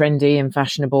making it trendy and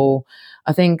fashionable.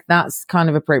 I think that's kind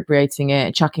of appropriating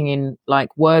it, chucking in like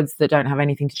words that don't have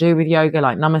anything to do with yoga,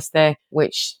 like namaste,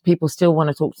 which people still want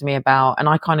to talk to me about. And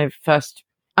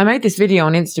I made this video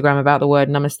on Instagram about the word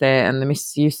namaste and the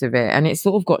misuse of it, and it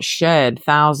sort of got shared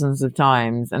thousands of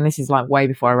times. And this is like way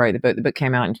before I wrote the book. The book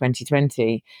came out in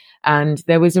 2020. And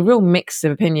there was a real mix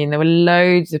of opinion. There were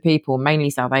loads of people,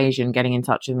 mainly South Asian, getting in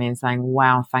touch with me and saying,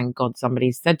 wow, thank God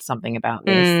somebody said something about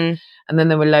this. And then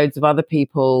there were loads of other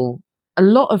people, a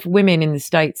lot of women in the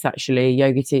States, actually,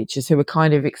 yoga teachers who were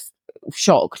kind of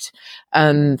shocked.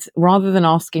 And rather than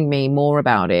asking me more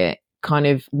about it, kind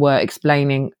of were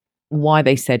explaining why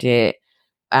they said it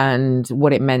and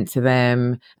what it meant to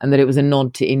them, and that it was a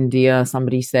nod to India,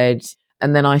 somebody said.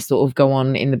 And then I sort of go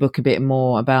on in the book a bit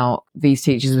more about these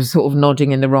teachers were sort of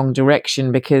nodding in the wrong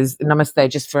direction, because namaste,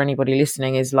 just for anybody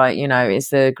listening, is like, you know,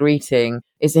 it's a greeting.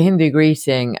 It's a Hindu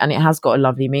greeting and it has got a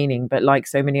lovely meaning. But like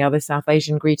so many other South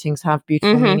Asian greetings have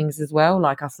beautiful meanings as well.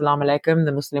 Like Assalamu alaikum,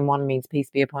 the Muslim one means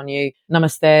peace be upon you.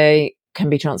 Namaste can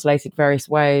be translated various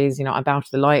ways. You know, I bow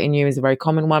to the light in you is a very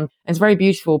common one. It's very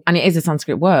beautiful and it is a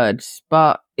Sanskrit word,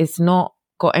 but it's not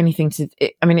got anything to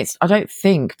I don't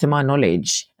think, to my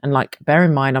knowledge, and like bear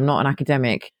in mind I'm not an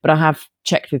academic, but I have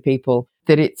checked with people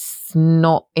that it's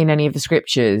not in any of the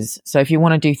scriptures. So if you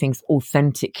want to do things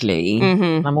authentically,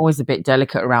 I'm always a bit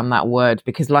delicate around that word,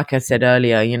 because like I said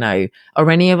earlier, you know,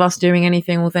 are any of us doing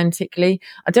anything authentically?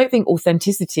 I don't think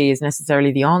authenticity is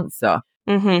necessarily the answer.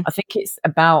 I think it's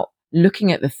about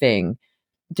looking at the thing,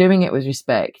 doing it with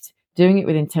respect, doing it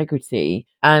with integrity,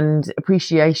 and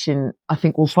appreciation, I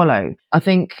think, will follow. I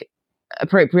think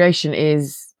appropriation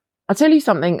is, I'll tell you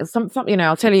something, you know,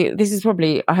 I'll tell you, this is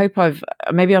probably,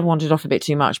 maybe I've wandered off a bit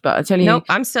too much, but I'll tell you. Nope,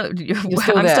 I'm still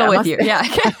with you. Yeah.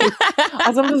 I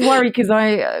was sometimes worried because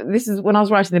this is when I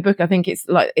was writing the book, I think it's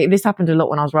like, this happened a lot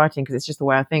when I was writing because it's just the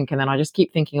way I think. And then I just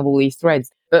keep thinking of all these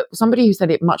threads. But somebody who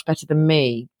said it much better than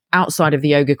me outside of the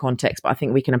yoga context, but I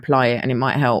think we can apply it and it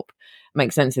might help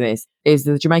make sense of this, is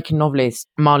the Jamaican novelist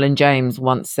Marlon James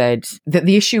once said that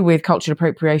the issue with cultural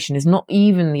appropriation is not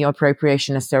even the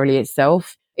appropriation necessarily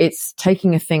itself. It's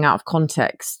taking a thing out of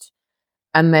context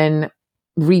and then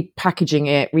repackaging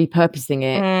it, repurposing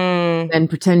it, and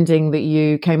pretending that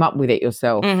you came up with it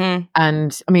yourself.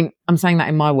 And I mean, I'm saying that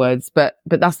in my words, but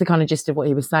that's the kind of gist of what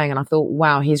he was saying. And I thought,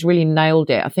 wow, he's really nailed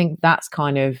it. I think that's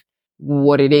kind of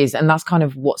what it is. And that's kind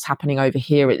of what's happening over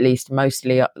here, at least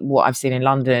mostly what I've seen in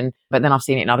London, but then I've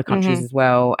seen it in other countries as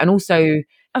well. And also,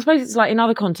 I suppose it's like in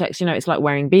other contexts, you know, it's like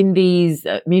wearing bindis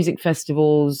at music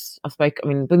festivals.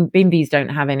 Bindis don't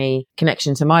have any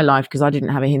connection to my life because I didn't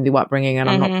have a Hindu upbringing and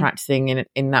I'm not practicing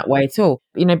in that way at all.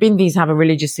 You know, bindis have a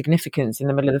religious significance in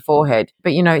the middle of the forehead,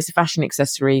 but you know, it's a fashion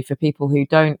accessory for people who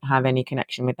don't have any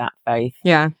connection with that faith.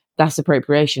 Yeah. That's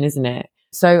appropriation, isn't it?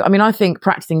 So, I mean, I think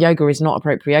practicing yoga is not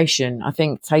appropriation. I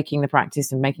think taking the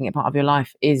practice and making it part of your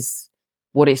life is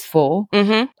what it's for.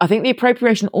 I think the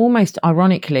appropriation, almost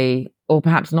ironically, or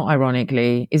perhaps not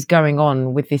ironically, is going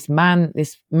on with this man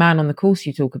on the course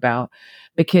you talk about,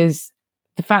 because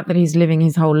the fact that he's living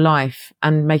his whole life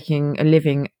and making a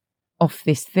living off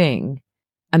this thing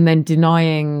and then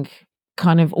denying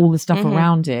kind of all the stuff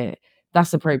around it,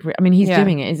 that's appropriate. I mean, he's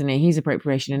doing it, isn't he? He's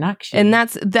appropriation in action. And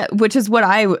that's which is what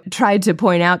I tried to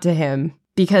point out to him,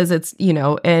 because it's, you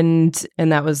know, and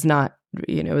that was not,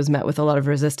 you know, it was met with a lot of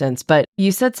resistance. But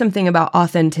you said something about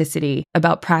authenticity,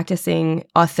 about practicing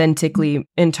authentically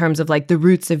in terms of like the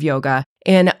roots of yoga.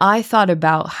 And I thought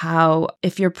about how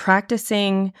if you're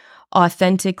practicing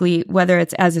authentically, whether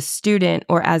it's as a student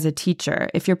or as a teacher,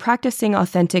 if you're practicing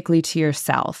authentically to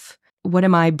yourself, what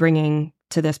am I bringing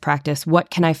to this practice? What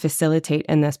can I facilitate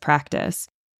in this practice?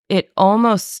 It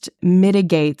almost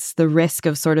mitigates the risk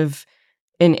of sort of,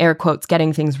 in air quotes,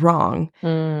 getting things wrong,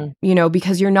 you know,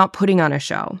 because you're not putting on a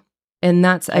show. And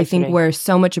that's, I think, where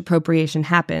so much appropriation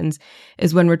happens,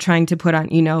 is when we're trying to put on,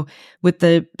 with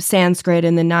the Sanskrit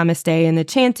and the namaste and the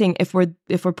chanting, if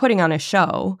we're putting on a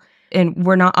show and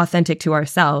we're not authentic to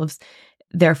ourselves,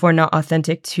 therefore not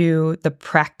authentic to the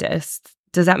practice.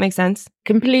 Does that make sense?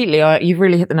 Completely. You've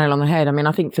really hit the nail on the head. I mean,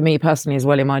 I think for me personally as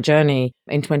well, in my journey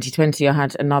in 2020, I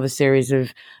had another series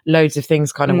of loads of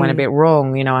things kind of went a bit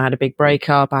wrong. I had a big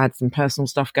breakup. I had some personal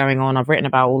stuff going on. I've written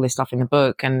about all this stuff in the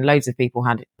book, and loads of people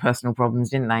had personal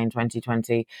problems, didn't they, in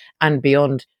 2020 and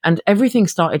beyond. And everything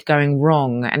started going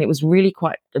wrong. And it was really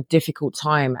quite a difficult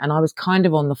time. And I was kind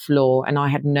of on the floor and I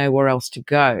had nowhere else to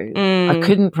go. I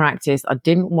couldn't practice. I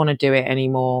didn't want to do it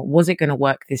anymore. Was it going to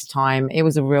work this time? It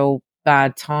was a real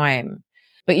bad time.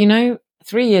 But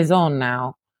 3 years on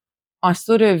now, I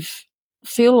sort of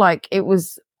feel like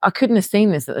I couldn't have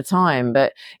seen this at the time,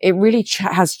 but it really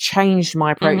has changed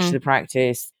my approach to the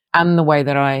practice and the way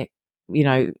that I,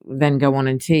 then go on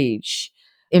and teach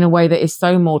in a way that is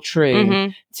so more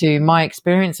true to my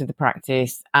experience of the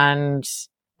practice. And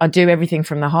I do everything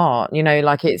from the heart,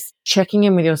 like it's checking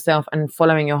in with yourself and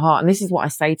following your heart. And this is what I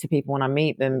say to people when I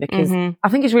meet them, because I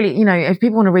think it's really, if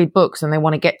people want to read books and they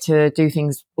want to get to do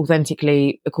things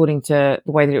authentically according to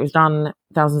the way that it was done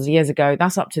thousands of years ago,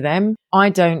 that's up to them.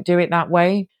 I don't do it that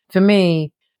way. For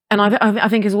me, and I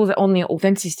think it's also on the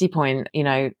authenticity point,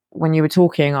 when you were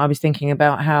talking, I was thinking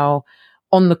about how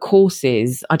on the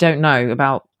courses, I don't know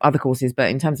about other courses, but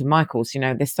in terms of my course,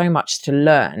 there's so much to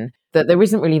learn that there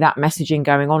isn't really that messaging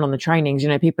going on the trainings.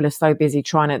 People are so busy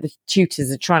the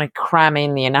tutors are trying to cram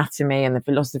in the anatomy and the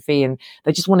philosophy, and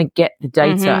they just want to get the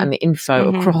data and the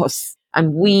info across.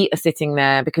 And we are sitting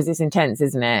there, because it's intense,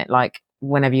 isn't it? Like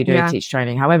whenever you do a teach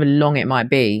training, however long it might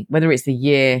be, whether it's a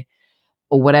year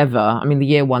or whatever. I mean, the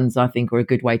year ones, I think, are a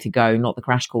good way to go, not the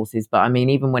crash courses. But I mean,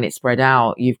 even when it's spread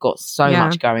out, you've got so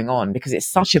much going on because it's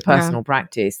such a personal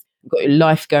practice. You've got your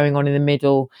life going on in the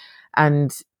middle.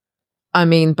 And I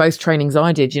mean, both trainings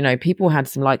I did, people had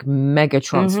some like mega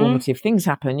transformative things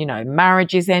happen,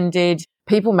 marriages ended,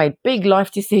 people made big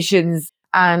life decisions,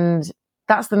 and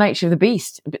that's the nature of the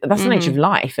beast. That's the nature of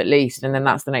life, at least. And then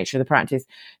that's the nature of the practice.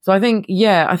 So I think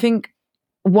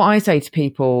what I say to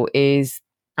people is,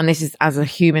 and this is as a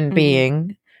human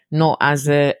being, not as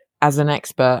an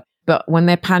expert, but when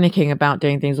they're panicking about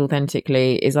doing things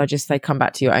authentically, is I just say, come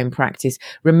back to your own practice.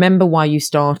 Remember why you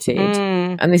started.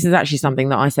 And this is actually something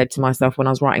that I said to myself when I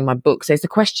was writing my book. So it's a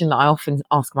question that I often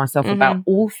ask myself about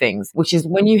all things, which is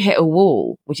when you hit a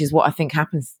wall, which is what I think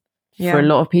happens for a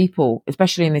lot of people,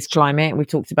 especially in this climate we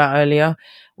talked about earlier,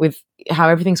 with how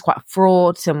everything's quite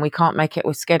fraught and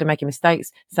we're scared of making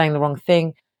mistakes, saying the wrong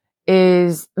thing,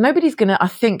 is nobody's going to, I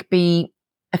think, be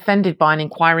offended by an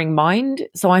inquiring mind.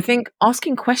 So I think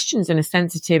asking questions in a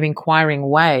sensitive, inquiring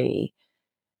way,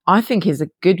 I think is a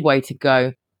good way to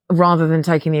go, rather than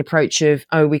taking the approach of,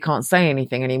 oh, we can't say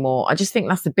anything anymore. I just think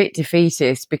that's a bit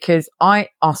defeatist, because I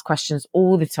ask questions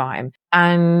all the time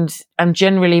and am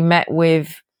generally met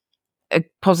with a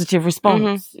positive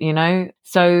response,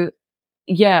 So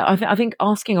I think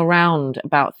asking around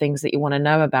about things that you want to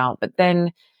know about, but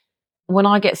then when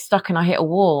I get stuck and I hit a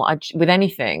wall, with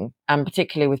anything, and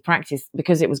particularly with practice,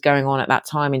 because it was going on at that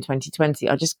time in 2020,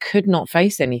 I just could not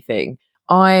face anything.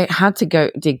 I had to go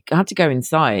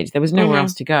inside. There was nowhere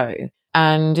else to go.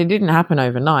 And it didn't happen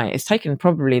overnight. It's taken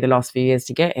probably the last few years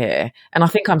to get here. And I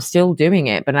think I'm still doing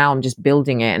it, but now I'm just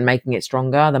building it and making it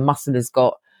stronger. The muscle has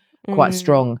got quite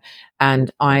strong,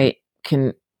 and I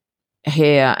can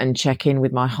hear and check in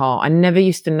with my heart. I never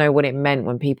used to know what it meant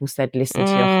when people said, listen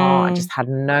to your heart. I just had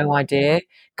no idea.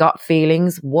 Gut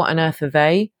feelings, what on earth are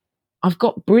they? I've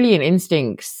got brilliant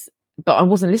instincts, but I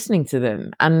wasn't listening to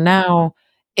them. And now,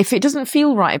 if it doesn't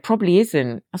feel right, it probably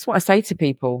isn't. That's what I say to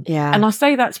people. Yeah. And I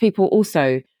say that to people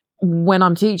also when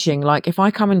I'm teaching. Like, if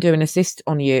I come and do an assist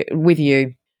with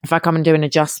you, if I come and do an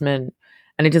adjustment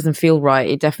and it doesn't feel right,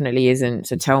 it definitely isn't.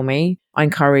 So tell me. I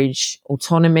encourage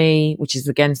autonomy, which is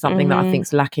again something that I think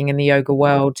is lacking in the yoga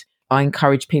world. I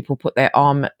encourage people put their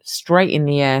arm straight in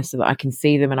the air so that I can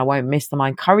see them and I won't miss them. I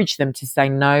encourage them to say,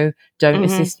 no, don't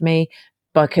assist me,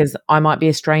 because I might be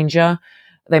a stranger.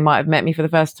 They might have met me for the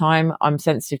first time. I'm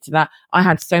sensitive to that. I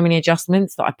had so many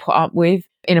adjustments that I put up with,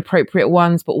 inappropriate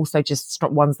ones, but also just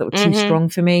ones that were too strong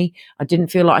for me. I didn't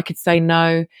feel like I could say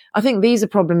no. I think these are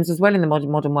problems as well in the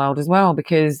modern world as well,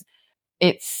 because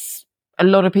it's a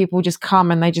lot of people just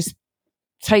come and they just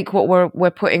take what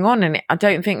we're putting on, and I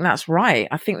don't think that's right.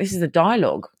 I think this is a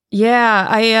dialogue.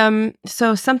 Yeah,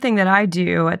 so something that I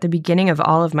do at the beginning of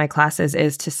all of my classes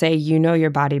is to say, you know your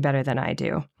body better than I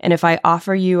do. And if I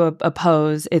offer you a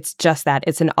pose, it's just that.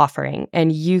 It's an offering,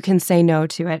 and you can say no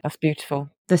to it. That's beautiful.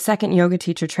 The second yoga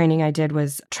teacher training I did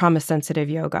was trauma-sensitive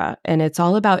yoga, and it's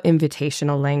all about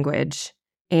invitational language.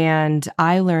 And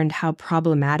I learned how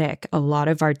problematic a lot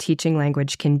of our teaching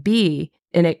language can be.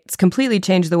 And it's completely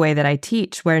changed the way that I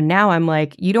teach, where now I'm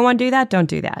like, you don't want to do that? Don't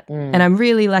do that. And I'm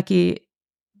really lucky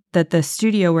that the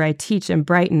studio where I teach in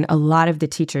Brighton, a lot of the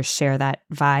teachers share that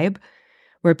vibe,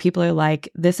 where people are like,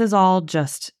 this is all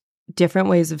just different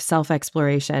ways of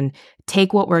self-exploration.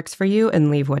 Take what works for you and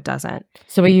leave what doesn't.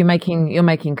 So you're making,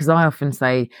 because I often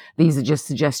say these are just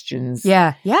suggestions.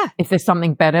 Yeah. If there's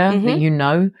something better that you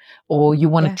know, or you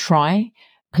want to try,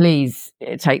 please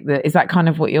take is that kind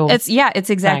of what you're It's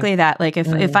exactly saying? That. Like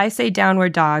if I say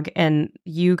downward dog and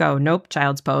you go, nope,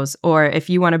 child's pose, or if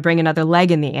you want to bring another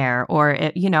leg in the air,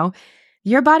 or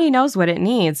your body knows what it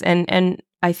needs. And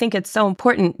I think it's so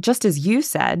important, just as you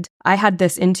said, I had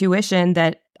this intuition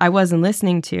that I wasn't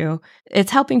listening to. It's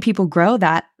helping people grow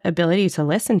that ability to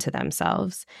listen to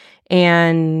themselves.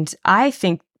 And I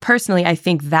think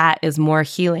that is more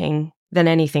healing than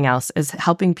anything else, is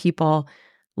helping people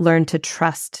learn to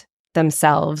trust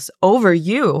themselves over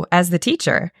you as the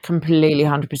teacher. Completely,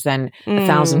 100%,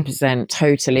 1,000%,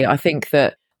 totally. I think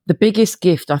that the biggest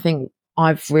gift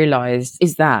I've realized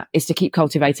is to keep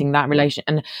cultivating that relation.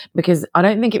 And because I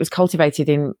don't think it was cultivated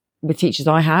in the teachers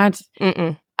I had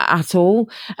at all.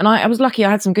 And I was lucky. I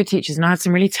had some good teachers, and I had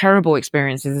some really terrible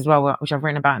experiences as well, which I've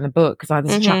written about in the book, because I had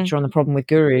this chapter on the problem with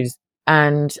gurus.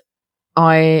 And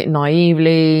I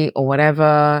naively, or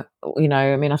whatever,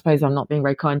 I suppose I'm not being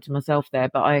very kind to myself there,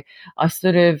 but I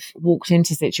sort of walked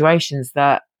into situations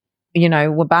that,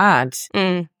 were bad.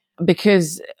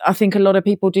 Because I think a lot of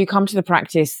people do come to the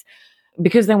practice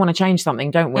because they want to change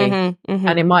something, don't we?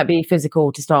 And it might be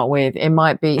physical to start with. It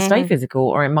might be stay physical,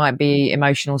 or it might be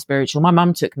emotional, spiritual. My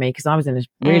mum took me because I was in a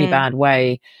really bad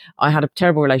way. I had a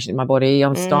terrible relationship with my body. I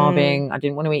was starving. I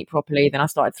didn't want to eat properly. Then I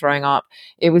started throwing up.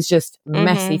 It was just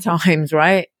messy times,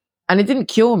 right? And it didn't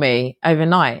cure me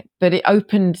overnight, but it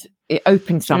opened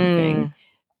something.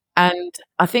 And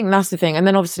I think that's the thing. And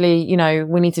then obviously,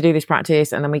 we need to do this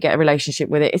practice, and then we get a relationship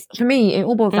with it. For me, it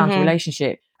all boils down to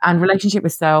relationship, and relationship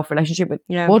with self, relationship with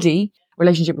body,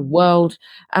 relationship with world.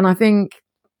 And I think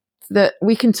that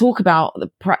we can talk about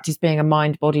the practice being a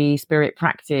mind, body, spirit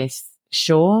practice,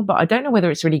 sure, but I don't know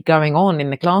whether it's really going on in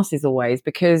the classes always,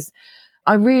 because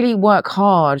I really work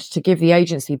hard to give the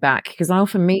agency back, because I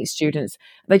often meet students,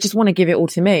 they just want to give it all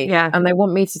to me, and they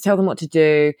want me to tell them what to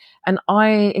do. And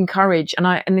I encourage,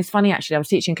 and it's funny actually, I was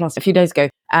teaching class a few days ago,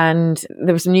 and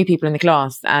there were some new people in the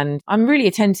class, and I'm really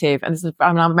attentive. And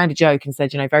I made a joke and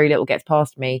said, very little gets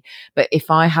past me, but if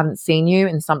I haven't seen you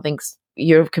and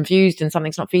you're confused and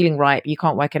something's not feeling right, you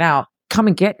can't work it out, come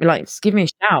and get me, just give me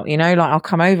a shout, I'll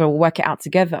come over, we'll work it out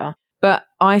together. But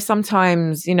I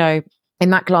sometimes, in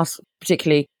that class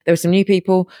particularly, there were some new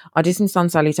people. I did some sun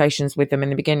salutations with them in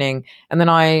the beginning. And then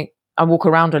I walk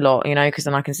around a lot, because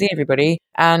then I can see everybody.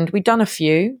 And we'd done a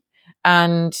few.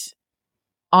 And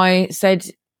I said,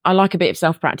 I like a bit of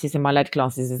self-practice in my lead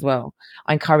classes as well.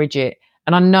 I encourage it.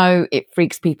 And I know it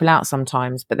freaks people out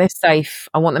sometimes, but they're safe.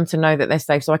 I want them to know that they're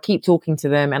safe. So I keep talking to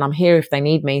them, and I'm here if they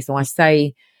need me. So I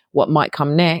say what might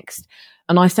come next.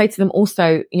 And I say to them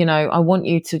also, I want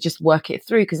you to just work it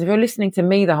through, because if you're listening to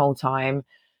me the whole time,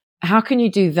 how can you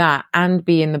do that and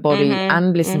be in the body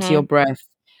and listen to your breath?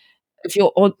 If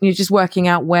you're just working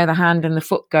out where the hand and the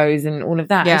foot goes and all of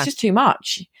that, it's just too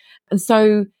much. And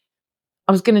so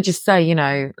I was going to just say,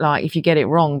 if you get it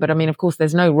wrong, but I mean, of course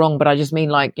there's no wrong, but I just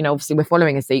mean obviously we're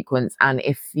following a sequence. And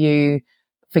if you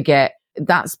forget,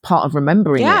 that's part of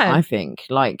remembering it, I think,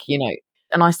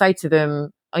 and I say to them,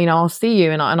 I'll see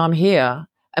you and I'm here.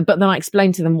 But then I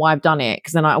explain to them why I've done it,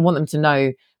 because then I want them to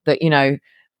know that,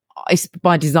 it's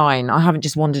by design. I haven't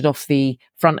just wandered off the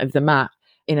front of the mat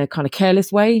in a kind of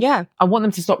careless way. Yeah. I want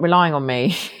them to stop relying on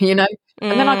me, And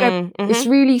then I go, it's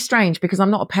really strange because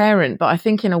I'm not a parent, but I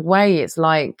think in a way it's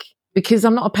because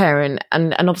I'm not a parent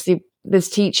and obviously there's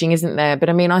teaching, isn't there? But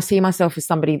I mean, I see myself as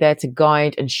somebody there to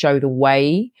guide and show the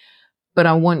way, but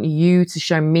I want you to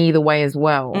show me the way as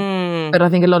well. But I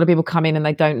think a lot of people come in and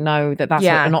they don't know that that's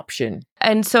an option.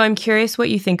 And so I'm curious what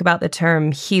you think about the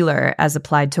term healer as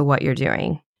applied to what you're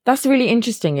doing. That's really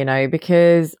interesting,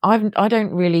 because I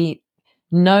don't really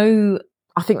know.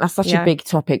 I think that's such a big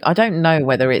topic. I don't know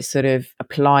whether it sort of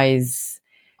applies.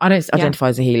 I don't identify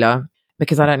as a healer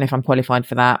because I don't know if I'm qualified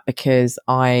for that, because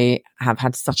I have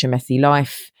had such a messy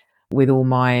life with all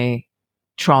my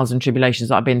trials and tribulations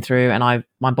that I've been through, and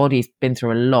my body's been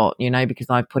through a lot, because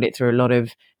I've put it through a lot of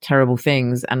terrible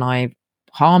things and I've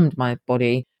harmed my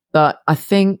body. But I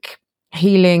think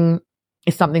healing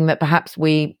is something that perhaps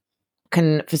we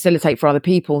can facilitate for other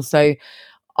people. So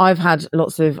I've had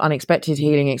lots of unexpected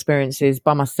healing experiences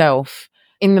by myself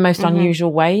in the most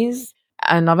unusual ways.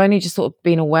 And I've only just sort of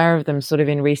been aware of them sort of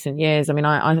in recent years. I mean,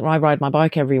 I ride my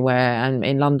bike everywhere and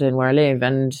in London where I live.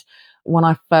 And when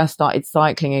I first started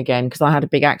cycling again, because I had a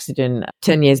big accident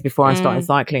 10 years before I started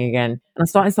cycling again. And I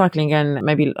started cycling again,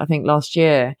 maybe I think last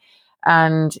year.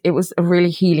 And it was a really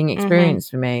healing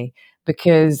experience for me,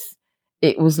 because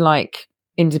it was like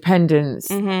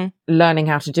independence, learning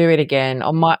how to do it again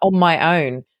on my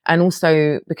own. And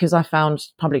also because I found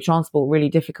public transport really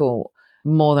difficult,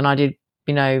 more than I did,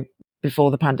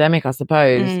 before the pandemic, I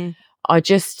suppose. I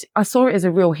saw it as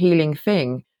a real healing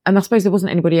thing. And I suppose there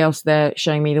wasn't anybody else there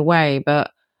showing me the way. But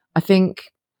I think,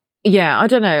 I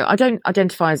don't know. I don't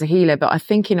identify as a healer, but I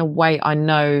think in a way I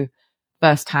know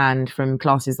firsthand from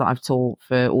classes that I've taught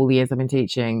for all the years I've been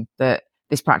teaching that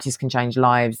this practice can change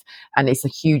lives. And it's a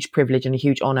huge privilege and a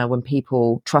huge honor when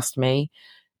people trust me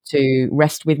to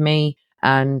rest with me.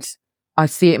 And I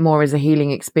see it more as a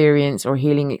healing experience or a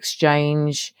healing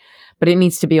exchange, but it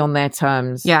needs to be on their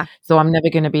terms. Yeah. So I'm never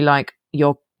going to be like,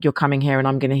 you're coming here and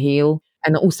I'm going to heal.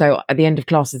 And also at the end of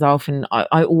classes,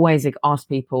 I always ask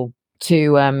people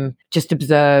to just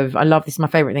observe. I love this. My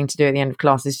favorite thing to do at the end of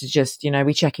class is to just,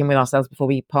 we check in with ourselves before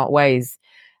we part ways.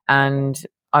 And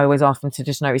I always ask them to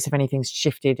just notice if anything's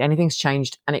shifted, anything's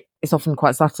changed. And it's often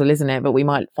quite subtle, isn't it? But we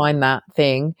might find that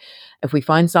thing. If we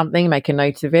find something, make a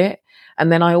note of it.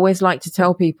 And then I always like to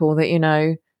tell people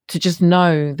that, to just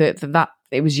know that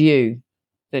it was you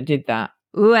that did that.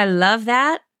 Ooh, I love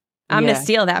that. I'm going to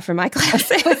steal that for my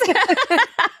classes.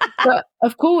 But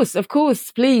of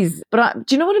course, please. But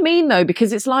do you know what I mean, though?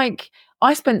 Because it's like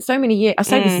I spent so many years. I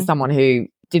say this as someone who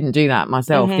didn't do that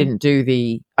myself, didn't do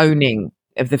the owning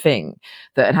of the thing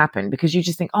that had happened, because you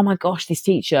just think, oh my gosh, this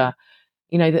teacher,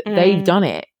 that they've done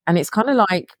it. And it's kind of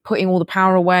like putting all the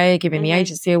power away, giving the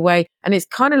agency away. And it's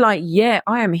kind of like,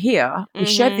 I am here. We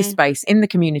shared this space in the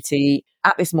community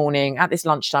at this morning, at this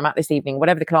lunchtime, at this evening,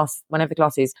 whenever the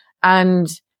class is. And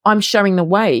I'm showing the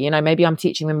way, maybe I'm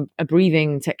teaching them a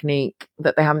breathing technique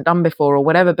that they haven't done before or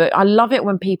whatever. But I love it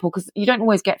when people, because you don't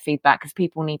always get feedback because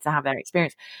people need to have their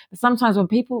experience. But sometimes when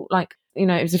people it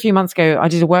was a few months ago, I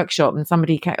did a workshop and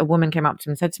a woman came up to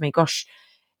me and said to me, gosh,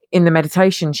 in the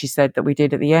meditation, she said, that we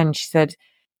did at the end, she said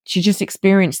she just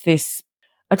experienced this.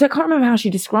 I can't remember how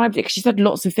she described it, because she said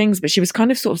lots of things, but she was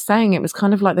kind of sort of saying it was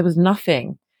kind of like there was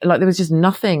nothing. Like there was just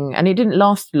nothing, and it didn't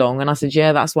last long. And I said,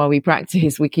 that's why we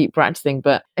practice. We keep practicing.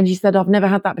 And she said, I've never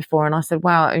had that before. And I said,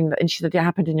 wow. And she said, it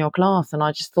happened in your class. And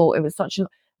I just thought it was such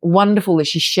wonderful that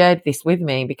she shared this with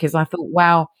me, because I thought,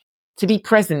 wow, to be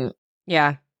present.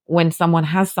 Yeah. When someone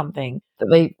has something that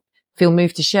they feel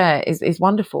moved to share is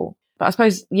wonderful. But I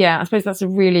suppose that's a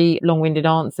really long-winded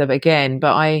answer. But again,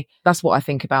 that's what I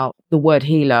think about the word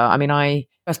healer. I mean, I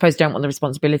suppose don't want the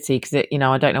responsibility, because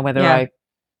I don't know whether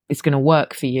it's going to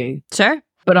work for you. Sure.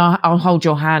 But I'll hold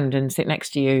your hand and sit next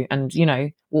to you and,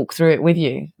 walk through it with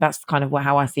you. That's kind of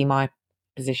how I see my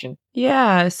position.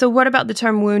 Yeah. So what about the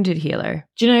term wounded healer?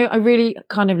 Do you know, I really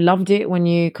kind of loved it when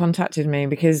you contacted me,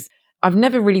 because I've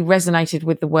never really resonated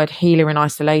with the word healer in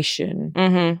isolation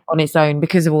on its own,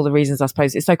 because of all the reasons. I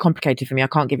suppose it's so complicated for me. I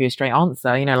can't give you a straight answer,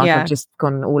 I've just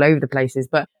gone all over the places.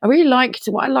 But I really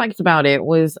what I liked about it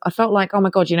was I felt like, oh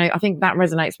my God, I think that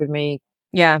resonates with me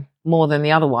more than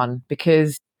the other one,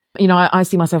 because, I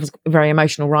see myself as a very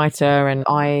emotional writer and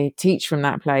I teach from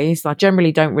that place. I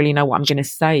generally don't really know what I'm going to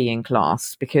say in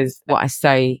class, because what I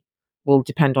say will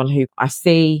depend on who I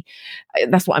see.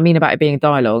 That's what I mean about it being a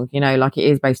dialogue, like it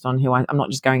is based on who I'm not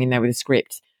just going in there with a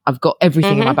script. I've got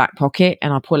everything in my back pocket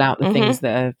and I pull out the things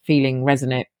that are feeling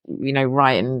resonant,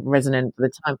 right and resonant for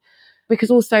the time. Because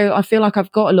also I feel like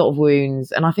I've got a lot of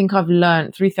wounds, and I think I've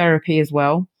learned through therapy as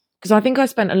well, because I think I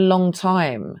spent a long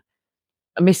time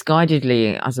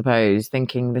misguidedly, I suppose,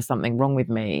 thinking there's something wrong with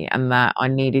me and that I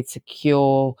needed to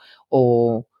cure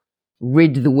or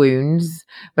rid the wounds.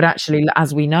 But actually,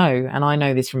 as we know, and I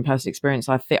know this from personal experience,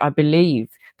 I believe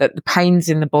that the pains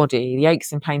in the body, the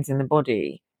aches and pains in the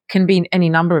body, can be any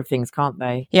number of things, can't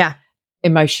they? Yeah.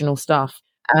 Emotional stuff.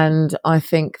 And I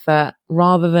think that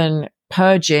rather than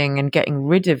purging and getting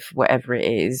rid of whatever it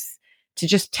is, to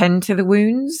just tend to the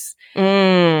wounds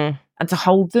and to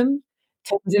hold them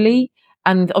tenderly.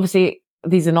 And obviously,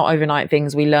 these are not overnight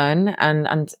things we learn.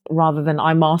 And rather than,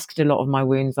 I masked a lot of my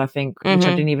wounds, I think, which I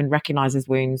didn't even recognize as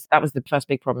wounds. That was the first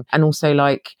big problem. And also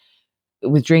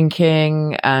with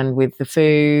drinking and with the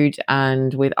food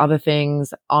and with other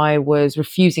things, I was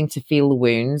refusing to feel the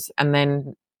wounds. And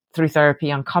then through therapy,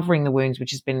 uncovering the wounds,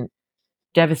 which has been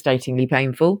devastatingly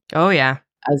painful. Oh, yeah.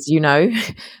 As you know,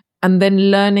 and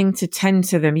then learning to tend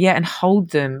to them, and hold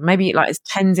them, maybe like as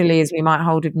tenderly as we might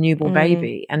hold a newborn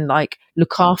baby, and like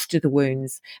look after the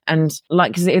wounds. And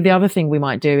like, 'cause the other thing we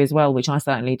might do as well, which I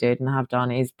certainly did and have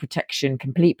done, is protection,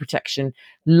 complete protection,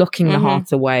 locking the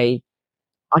heart away.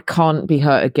 I can't be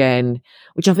hurt again,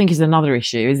 which I think is another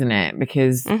issue, isn't it?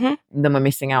 Because then we're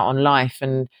missing out on life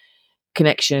and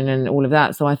connection and all of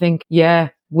that. So I think,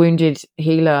 wounded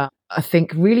healer, I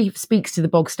think really speaks to the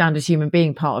bog standard human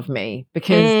being part of me,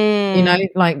 because you know,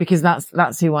 like, because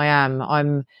that's who I am.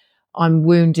 I'm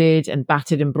wounded and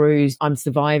battered and bruised. I'm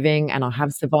surviving, and I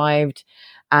have survived,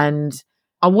 and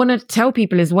I want to tell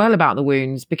people as well about the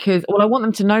wounds, because I want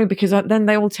them to know, because then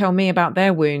they will tell me about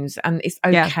their wounds, and it's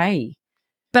okay.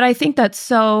 But I think that's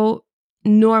so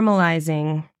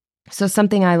normalizing. So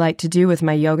something I like to do with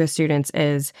my yoga students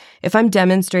is, if I'm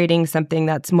demonstrating something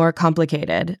that's more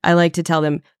complicated, I like to tell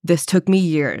them, this took me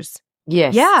years.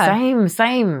 Yes. Yeah.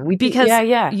 Same. Because,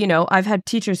 you know, I've had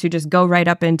teachers who just go right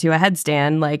up into a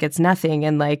headstand like it's nothing.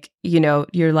 And like, you know,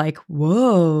 you're like,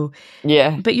 whoa.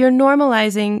 Yeah. But you're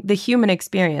normalizing the human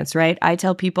experience, right? I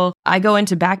tell people, I go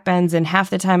into back bends and half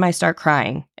the time I start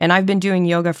crying. And I've been doing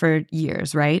yoga for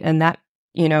years, right? And that,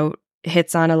 you know,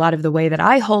 hits on a lot of the way that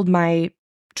I hold my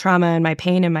trauma and my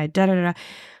pain and my da-da-da.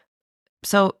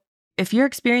 So if you're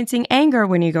experiencing anger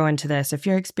when you go into this, if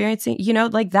you're experiencing, you know,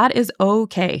 like, that is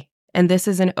okay. And this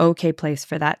is an okay place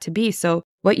for that to be. So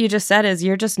what you just said is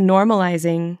you're just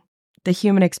normalizing the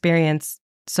human experience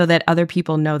so that other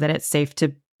people know that it's safe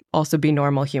to also be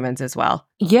normal humans as well.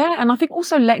 Yeah. And I think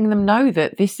also letting them know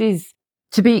that this is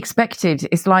to be expected.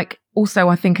 It's like, also,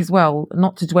 I think as well,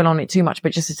 not to dwell on it too much,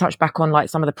 but just to touch back on like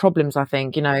some of the problems, I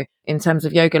think, you know, in terms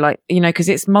of yoga, like, you know, because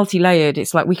it's multi-layered.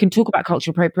 It's like, we can talk about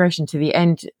cultural appropriation to the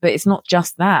end, but it's not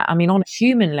just that. I mean, on a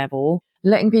human level,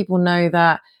 letting people know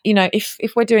that, you know, if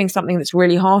we're doing something that's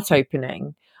really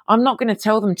heart-opening, I'm not going to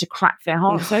tell them to crack their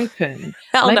hearts open.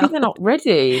 Maybe they're not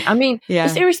ready. I mean,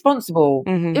 it's irresponsible.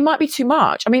 It might be too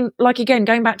much. I mean, like, again,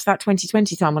 going back to that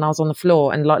 2020 time when I was on the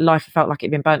floor and like life felt like it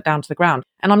had been burnt down to the ground.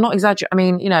 And I'm not exaggerating. I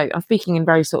mean, you know, I'm speaking in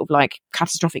very sort of like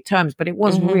catastrophic terms, but it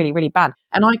was really, really bad.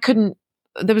 And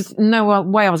there was no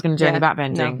way I was going to do any back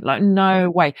bending. Like, no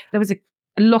way. There was a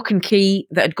lock and key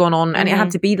that had gone on, and it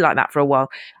had to be like that for a while.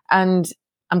 And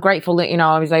I'm grateful that, you know,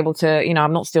 I was able to, you know,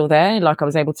 I'm not still there. Like, I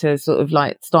was able to sort of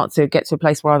like start to get to a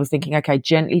place where I was thinking, okay,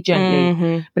 gently,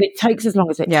 but it takes as long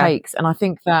as it takes. And I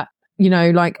think that, you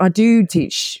know, like, I do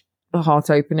teach heart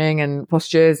opening and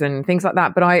postures and things like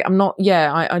that, but I'm not,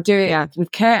 I do it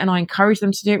with care, and I encourage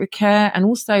them to do it with care. And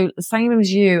also, the same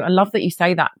as you, I love that you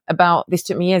say that about this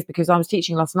took me years, because I was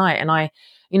teaching last night, and I,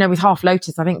 you know, with half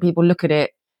lotus, I think people look at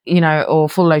it, you know, or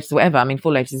full lotus or whatever. I mean,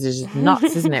 full lotus is just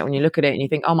nuts, isn't it? When you look at it and you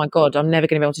think, oh my God, I'm never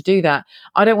going to be able to do that.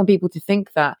 I don't want people to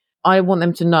think that. I want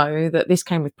them to know that this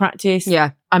came with practice.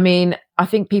 Yeah. I mean, I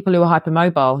think people who are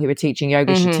hypermobile, who are teaching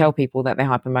yoga, should tell people that they're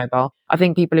hypermobile. I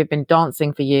think people who've been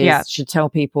dancing for years should tell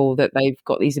people that they've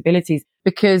got these abilities,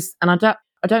 because, and I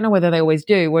don't know whether they always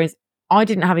do, whereas I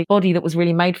didn't have a body that was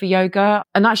really made for yoga.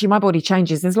 And actually my body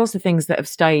changes. There's lots of things that have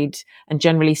stayed and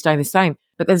generally stay the same.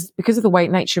 But there's, because of the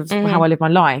weight nature of how I live my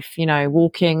life, you know,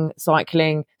 walking,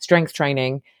 cycling, strength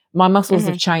training, my muscles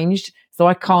have changed. So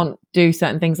I can't do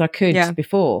certain things I could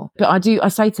before. But I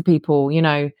say to people, you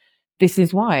know, this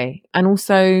is why. And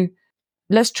also,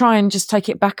 let's try and just take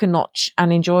it back a notch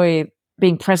and enjoy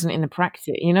being present in the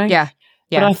practice, you know? Yeah.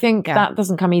 But I think that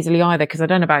doesn't come easily either, because I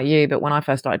don't know about you, but when I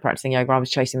first started practicing yoga, I was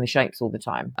chasing the shapes all the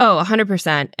time. Oh,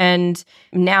 100%. And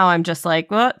now I'm just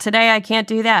like, well, today I can't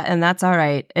do that. And that's all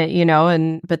right. You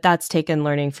know, but that's taken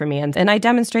learning for me. And I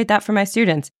demonstrate that for my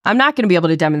students. I'm not going to be able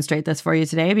to demonstrate this for you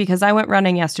today because I went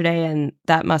running yesterday and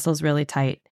that muscle's really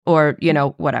tight. Or, you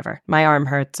know, whatever. My arm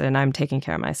hurts and I'm taking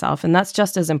care of myself. And that's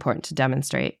just as important to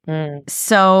demonstrate.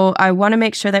 So I want to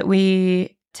make sure that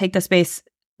we take the space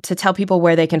to tell people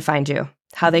where they can find you.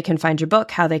 How they can find your book,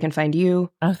 how they can find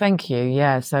you. Oh, thank you.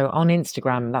 Yeah. So on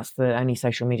Instagram, that's the only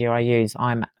social media I use.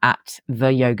 I'm at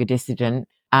The Yoga Dissident.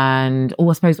 And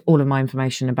I suppose all of my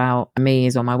information about me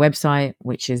is on my website,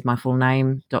 which is my full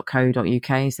name.co.uk.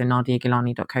 So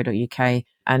nadiagilani.co.uk.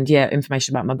 And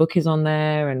information about my book is on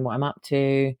there and what I'm up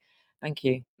to. Thank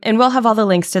you. And we'll have all the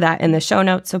links to that in the show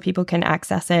notes so people can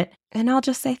access it. And I'll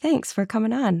just say thanks for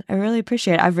coming on. I really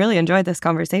appreciate it. I've really enjoyed this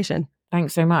conversation.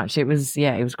 Thanks so much. It was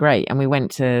great. And we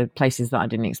went to places that I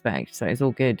didn't expect. So it's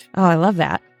all good. Oh, I love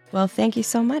that. Well, thank you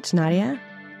so much, Nadia.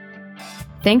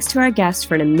 Thanks to our guest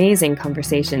for an amazing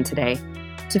conversation today.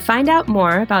 To find out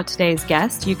more about today's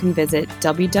guest, you can visit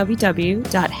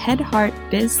www.headheart.com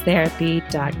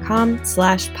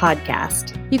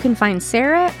headheartbiztherapy.com/podcast. You can find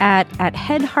Sarah at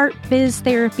Head Heart Biz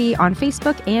Therapy on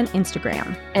Facebook and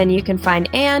Instagram. And you can find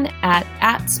Anne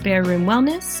at Spare Room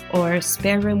Wellness or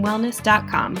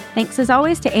spareroomwellness.com. Thanks as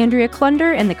always to Andrea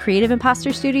Klunder and the Creative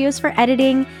Imposter Studios for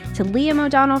editing, to Liam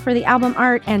O'Donnell for the album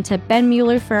art, and to Ben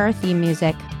Mueller for our theme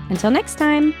music. Until next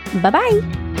time,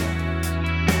 bye-bye.